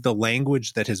this is the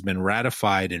language that has been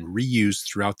ratified and reused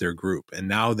throughout their group. And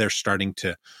now they're starting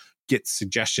to get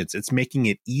suggestions. It's making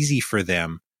it easy for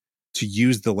them to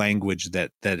use the language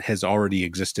that has already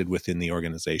existed within the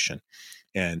organization.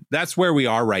 And that's where we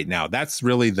are right now. That's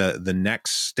really the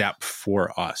next step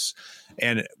for us.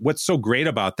 And what's so great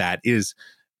about that is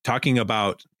talking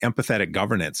about empathetic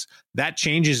governance. That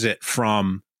changes it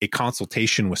from a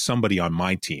consultation with somebody on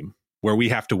my team where we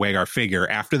have to wag our finger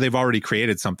after they've already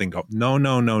created something, go, no,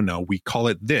 no, no, no, we call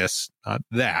it this, not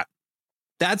that.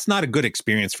 That's not a good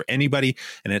experience for anybody,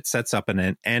 and it sets up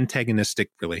an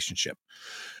antagonistic relationship.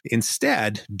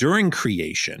 Instead, during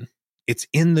creation, it's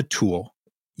in the tool.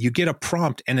 You get a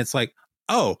prompt, and it's like,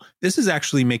 oh, this is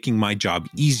actually making my job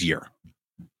easier.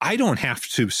 I don't have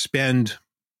to spend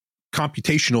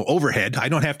computational overhead. I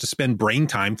don't have to spend brain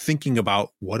time thinking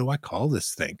about what do I call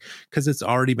this thing, because it's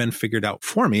already been figured out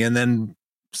for me. And then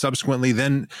subsequently,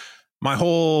 then my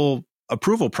whole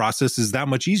approval process is that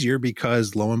much easier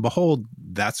because lo and behold,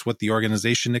 that's what the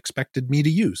organization expected me to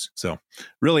use. So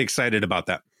really excited about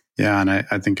that. Yeah. And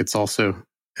I think it's also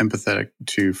empathetic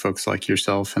to folks like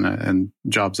yourself and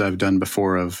jobs I've done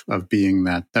before of being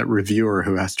that reviewer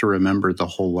who has to remember the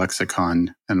whole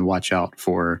lexicon and watch out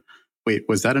for, wait,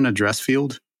 was that an address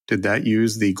field? Did that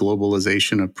use the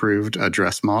globalization approved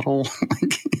address model?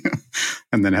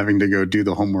 And then having to go do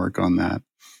the homework on that.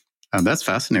 That's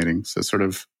fascinating. So sort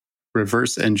of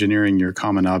reverse engineering your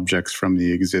common objects from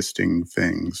the existing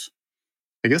things.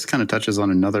 I guess kind of touches on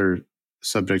another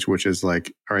subject, which is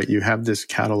like, all right, you have this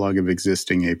catalog of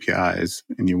existing APIs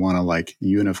and you want to like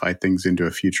unify things into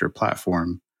a future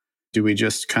platform. Do we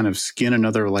just kind of skin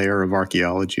another layer of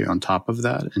archaeology on top of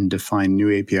that and define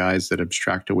new APIs that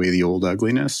abstract away the old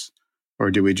ugliness?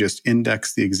 Or do we just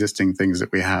index the existing things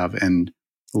that we have and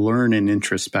learn and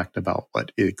introspect about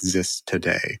what exists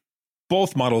today?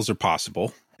 Both models are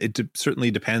possible. It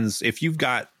certainly depends. If you've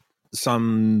got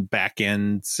some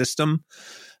back-end system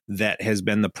that has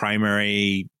been the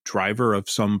primary driver of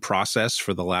some process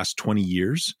for the last 20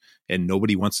 years, and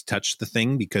nobody wants to touch the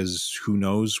thing because who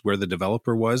knows where the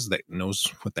developer was that knows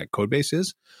what that code base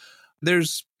is,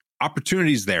 there's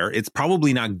opportunities there. It's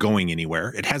probably not going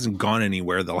anywhere. It hasn't gone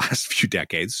anywhere the last few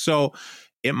decades. So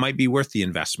it might be worth the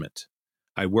investment.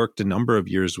 I worked a number of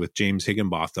years with James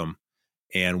Higginbotham,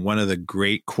 and one of the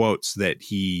great quotes that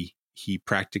he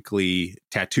practically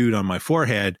tattooed on my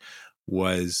forehead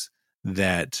was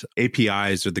that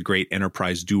APIs are the great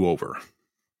enterprise do-over.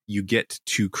 You get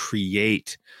to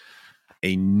create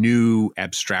a new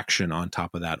abstraction on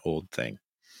top of that old thing.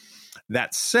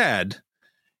 That said,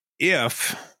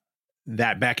 if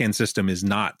that backend system is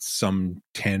not some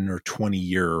 10 or 20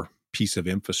 year piece of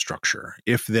infrastructure,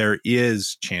 if there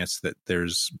is chance that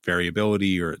there's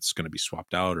variability or it's going to be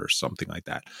swapped out or something like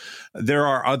that, there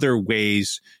are other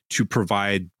ways to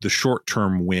provide the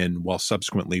short-term win while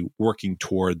subsequently working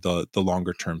toward the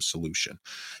longer-term solution.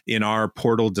 In our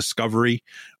portal discovery,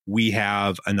 we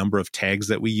have a number of tags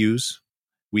that we use.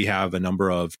 We have a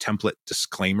number of template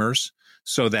disclaimers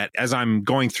so that as I'm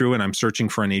going through and I'm searching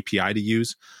for an API to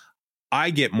use, I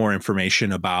get more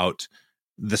information about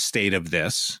the state of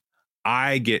this.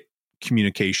 I get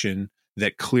communication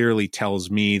that clearly tells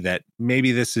me that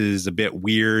maybe this is a bit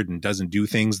weird and doesn't do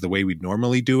things the way we'd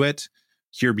normally do it.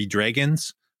 Here be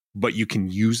dragons, but you can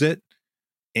use it.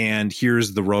 And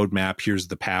here's the roadmap. Here's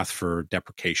the path for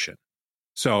deprecation.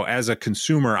 So as a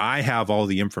consumer, I have all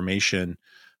the information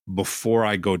before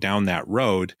I go down that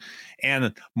road.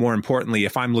 And more importantly,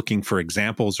 if I'm looking for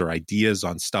examples or ideas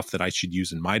on stuff that I should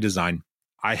use in my design,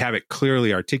 I have it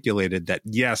clearly articulated that,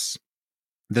 yes,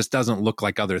 this doesn't look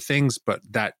like other things, but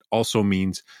that also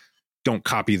means don't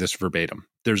copy this verbatim.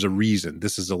 There's a reason.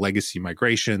 This is a legacy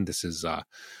migration. This is,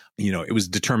 it was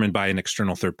determined by an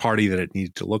external third party that it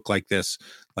needed to look like this.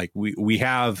 Like we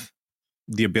have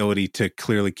the ability to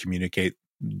clearly communicate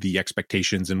the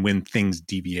expectations and when things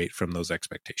deviate from those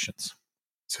expectations.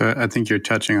 So I think you're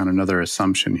touching on another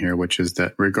assumption here, which is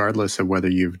that regardless of whether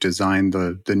you've designed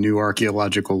the new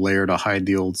archaeological layer to hide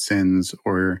the old sins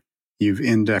or you've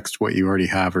indexed what you already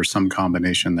have or some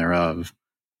combination thereof,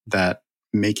 that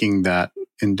making that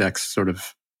index sort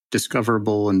of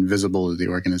discoverable and visible to the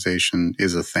organization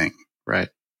is a thing, right?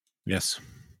 Yes.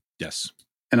 Yes.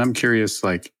 And I'm curious,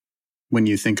 like, when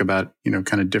you think about,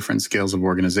 kind of different scales of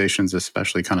organizations,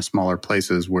 especially kind of smaller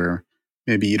places where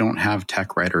maybe you don't have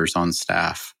tech writers on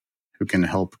staff who can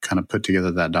help kind of put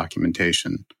together that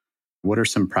documentation, what are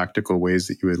some practical ways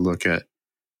that you would look at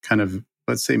kind of,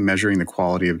 let's say, measuring the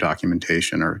quality of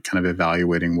documentation or kind of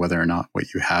evaluating whether or not what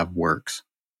you have works?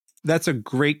 That's a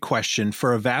great question.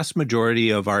 For a vast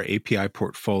majority of our API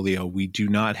portfolio, we do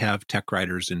not have tech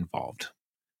writers involved.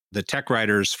 The tech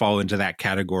writers fall into that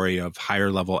category of higher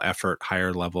level effort,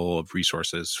 higher level of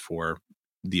resources for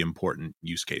the important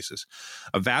use cases.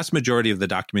 A vast majority of the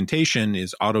documentation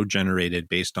is auto-generated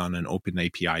based on an open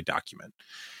API document.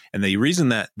 And the reason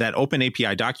that open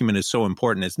API document is so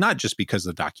important is not just because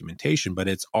of the documentation, but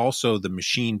it's also the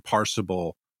machine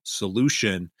parsable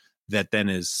solution that then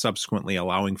is subsequently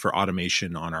allowing for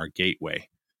automation on our gateway.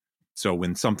 So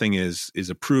when something is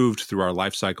approved through our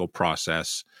lifecycle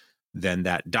process, then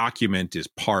that document is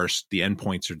parsed, the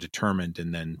endpoints are determined,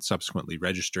 and then subsequently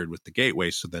registered with the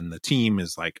gateway. So then the team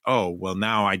is like, oh, well,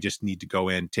 now I just need to go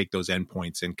in, take those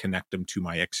endpoints and connect them to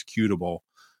my executable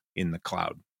in the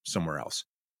cloud somewhere else.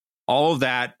 All of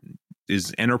that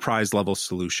is enterprise level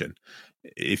solution.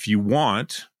 If you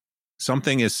want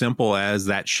something as simple as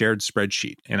that shared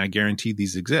spreadsheet, and I guarantee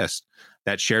these exist,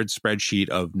 that shared spreadsheet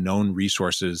of known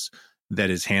resources that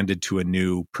is handed to a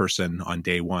new person on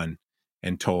day one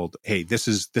and told, hey, this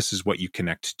is what you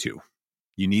connect to.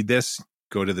 You need this,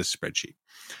 go to this spreadsheet.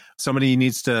 Somebody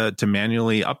needs to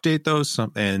manually update those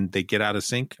and they get out of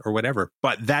sync or whatever.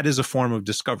 But that is a form of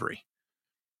discovery.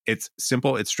 It's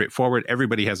simple, it's straightforward.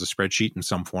 Everybody has a spreadsheet in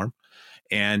some form.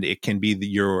 And it can be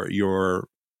your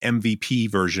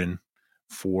MVP version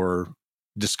for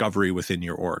discovery within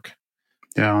your org.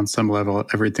 Yeah, on some level,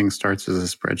 everything starts as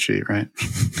a spreadsheet, right?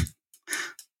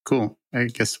 Cool. I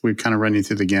guess we've kind of run you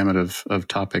through the gamut of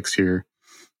topics here.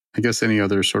 I guess any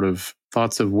other sort of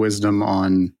thoughts of wisdom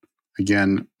on,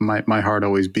 again, my heart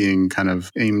always being kind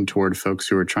of aimed toward folks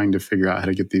who are trying to figure out how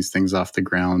to get these things off the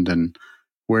ground and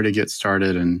where to get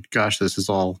started. And gosh, this is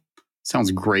all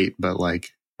sounds great, but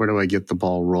like, where do I get the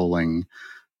ball rolling?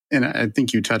 And I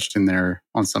think you touched in there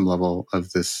on some level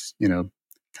of this,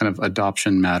 kind of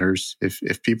adoption matters.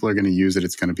 If people are going to use it,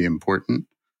 it's going to be important.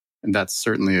 And that's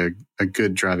certainly a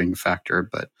good driving factor.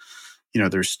 But,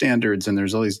 there's standards and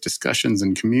there's all these discussions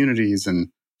and communities and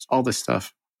all this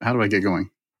stuff. How do I get going?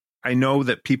 I know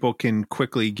that people can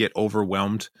quickly get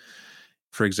overwhelmed.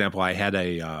 For example, I had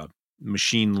a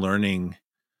machine learning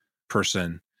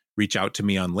person reach out to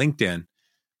me on LinkedIn,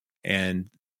 and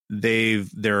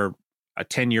they're a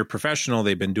 10-year professional.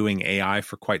 They've been doing AI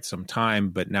for quite some time,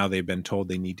 but now they've been told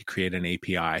they need to create an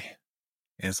API.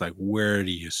 And it's like, where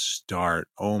do you start?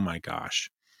 Oh my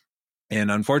gosh. And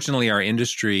unfortunately, our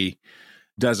industry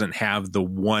doesn't have the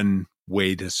one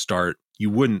way to start. You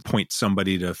wouldn't point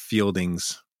somebody to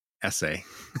Fielding's essay.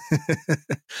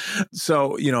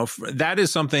 So, that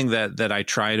is something that I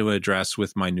try to address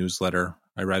with my newsletter.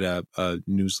 I write a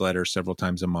newsletter several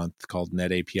times a month called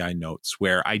Net API Notes,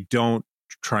 where I don't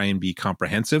try and be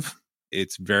comprehensive.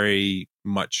 It's very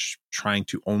much trying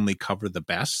to only cover the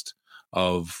best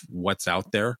of what's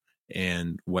out there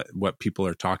and what people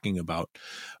are talking about.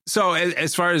 So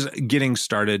as far as getting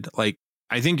started, like,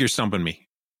 I think you're stumping me.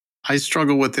 I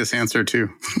struggle with this answer too.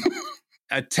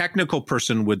 A technical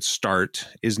person would start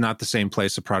is not the same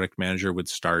place a product manager would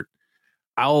start.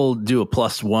 I'll do a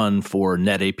 +1 for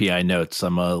Net API Notes.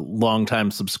 I'm a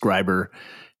longtime subscriber.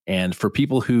 And for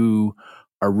people who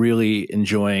are really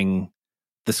enjoying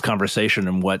this conversation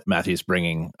and what Matthew's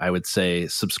bringing, I would say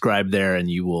subscribe there and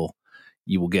you will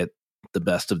get the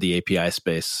best of the API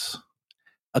space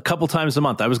a couple times a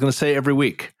month. I was going to say every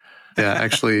week. Yeah,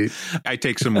 actually. I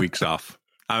take some weeks off.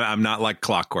 I'm not like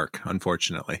clockwork,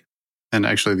 unfortunately. And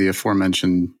actually, the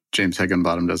aforementioned James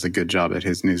Higginbottom does a good job at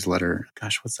his newsletter.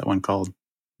 Gosh, what's that one called?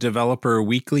 Developer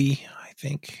Weekly, I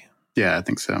think. Yeah, I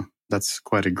think so. That's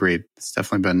it's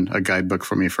definitely been a guidebook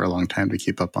for me for a long time to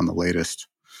keep up on the latest.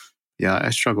 Yeah,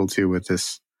 I struggle too with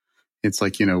this. It's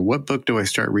like, what book do I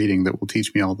start reading that will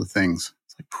teach me all the things?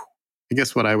 It's like, I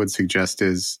guess what I would suggest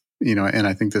is, and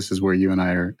I think this is where you and I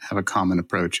have a common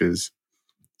approach, is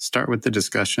start with the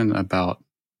discussion about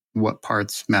what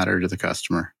parts matter to the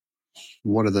customer.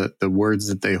 What are the words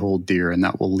that they hold dear? And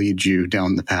that will lead you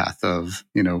down the path of,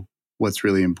 what's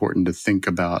really important to think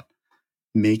about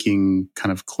making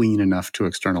kind of clean enough to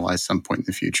externalize some point in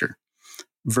the future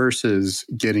versus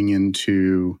getting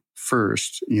into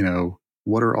first,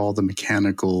 what are all the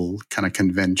mechanical kind of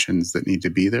conventions that need to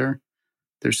be there?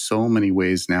 There's so many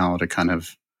ways now to kind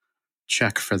of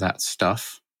check for that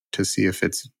stuff to see if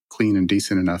it's clean and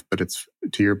decent enough. But it's,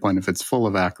 to your point, if it's full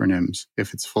of acronyms,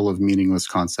 if it's full of meaningless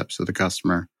concepts to the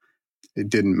customer, it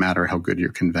didn't matter how good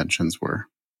your conventions were.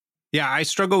 Yeah, I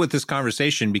struggle with this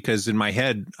conversation because in my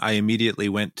head, I immediately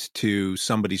went to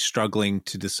somebody struggling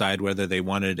to decide whether they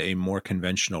wanted a more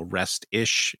conventional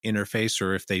REST-ish interface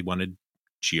or if they wanted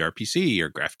gRPC or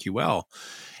GraphQL.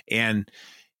 And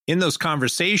in those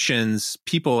conversations,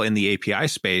 people in the API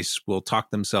space will talk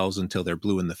themselves until they're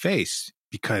blue in the face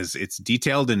because it's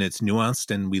detailed and it's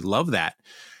nuanced and we love that.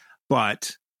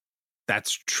 But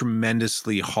that's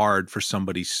tremendously hard for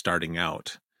somebody starting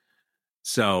out.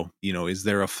 So, is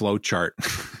there a flow chart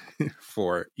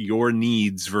for your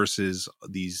needs versus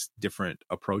these different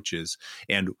approaches?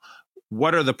 And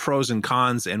what are the pros and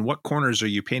cons and what corners are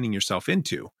you painting yourself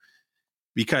into?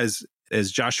 Because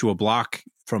as Joshua Block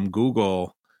from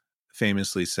Google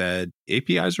famously said,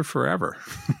 APIs are forever.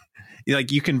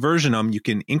 Like you can version them, you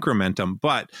can increment them,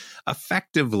 but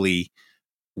effectively,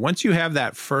 once you have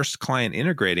that first client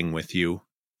integrating with you,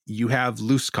 you have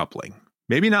loose coupling.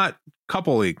 Maybe not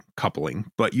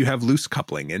coupling, but you have loose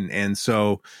coupling. And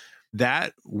so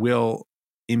that will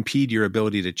impede your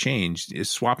ability to change.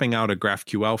 Swapping out a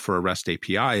GraphQL for a REST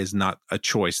API is not a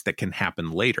choice that can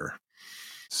happen later.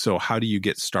 So how do you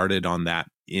get started on that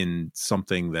in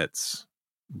something that's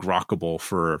grokkable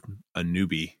for a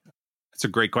newbie? That's a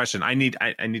great question. I need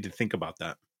to think about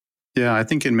that. Yeah, I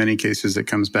think in many cases it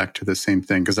comes back to the same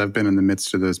thing, because I've been in the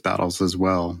midst of those battles as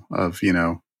well, of,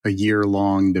 a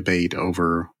year-long debate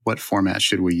over what format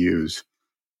should we use.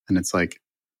 And it's like,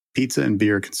 pizza and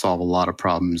beer can solve a lot of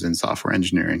problems in software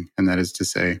engineering. And that is to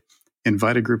say,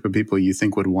 invite a group of people you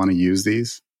think would want to use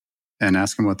these and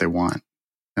ask them what they want,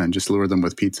 and just lure them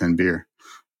with pizza and beer.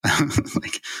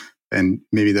 And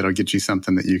maybe that'll get you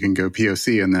something that you can go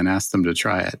POC and then ask them to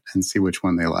try it and see which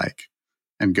one they like,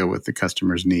 and go with the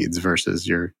customer's needs versus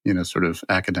your, sort of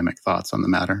academic thoughts on the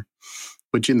matter,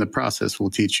 which in the process will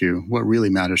teach you what really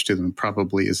matters to them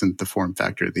probably isn't the form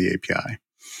factor of the API,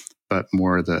 but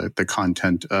more the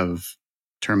content of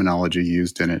terminology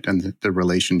used in it and the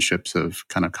relationships of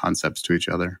kind of concepts to each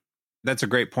other. That's a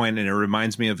great point. And it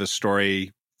reminds me of a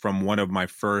story from one of my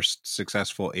first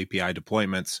successful API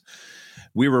deployments.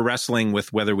 We were wrestling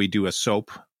with whether we do a SOAP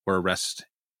or a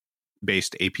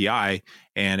REST-based API,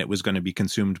 and it was going to be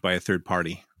consumed by a third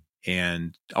party.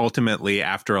 And ultimately,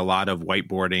 after a lot of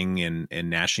whiteboarding and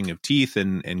gnashing of teeth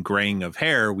and graying of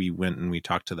hair, we went and we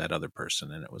talked to that other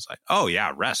person, and it was like, oh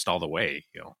yeah, REST all the way,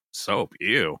 SOAP,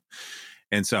 ew.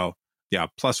 And so, yeah,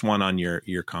 +1 on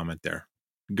your comment there.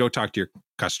 Go talk to your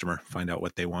customer, find out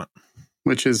what they want.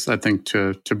 Which is, I think,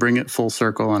 to bring it full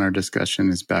circle on our discussion,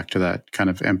 is back to that kind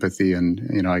of empathy.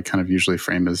 And, I kind of usually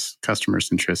frame as customer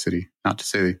centricity, not to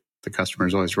say the customer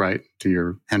is always right, to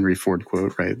your Henry Ford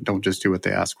quote, right? Don't just do what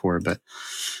they ask for, but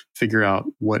figure out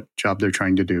what job they're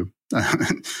trying to do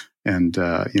and,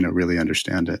 really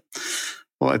understand it.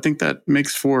 Well, I think that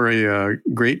makes for a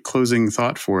great closing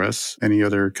thought for us. Any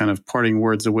other kind of parting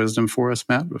words of wisdom for us,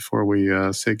 Matt, before we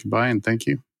say goodbye and thank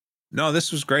you? No,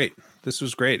 this was great.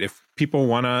 If people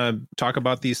want to talk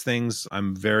about these things,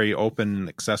 I'm very open and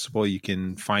accessible. You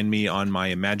can find me on my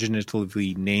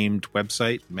imaginatively named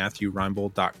website,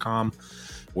 MatthewReinbold.com,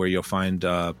 where you'll find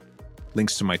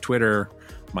links to my Twitter,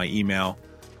 my email.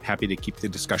 Happy to keep the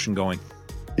discussion going.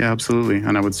 Yeah, absolutely.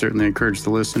 And I would certainly encourage the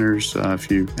listeners,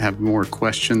 if you have more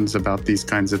questions about these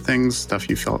kinds of things, stuff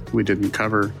you felt we didn't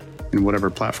cover, in whatever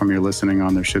platform you're listening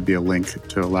on, there should be a link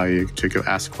to allow you to go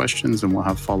ask questions, and we'll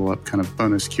have follow-up kind of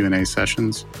bonus Q&A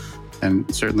sessions.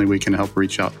 And certainly we can help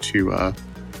reach out to,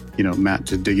 Matt,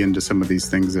 to dig into some of these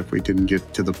things if we didn't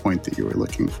get to the point that you were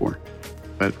looking for.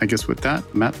 But I guess with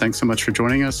that, Matt, thanks so much for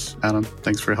joining us. Adam,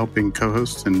 thanks for helping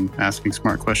co-host and asking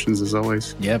smart questions as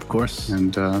always. Yeah, of course.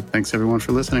 And thanks everyone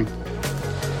for listening.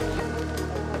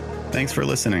 Thanks for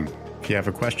listening. If you have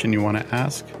a question you want to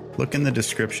ask, look in the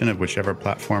description of whichever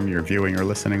platform you're viewing or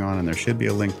listening on, and there should be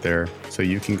a link there so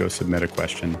you can go submit a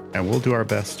question, and we'll do our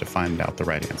best to find out the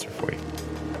right answer for you.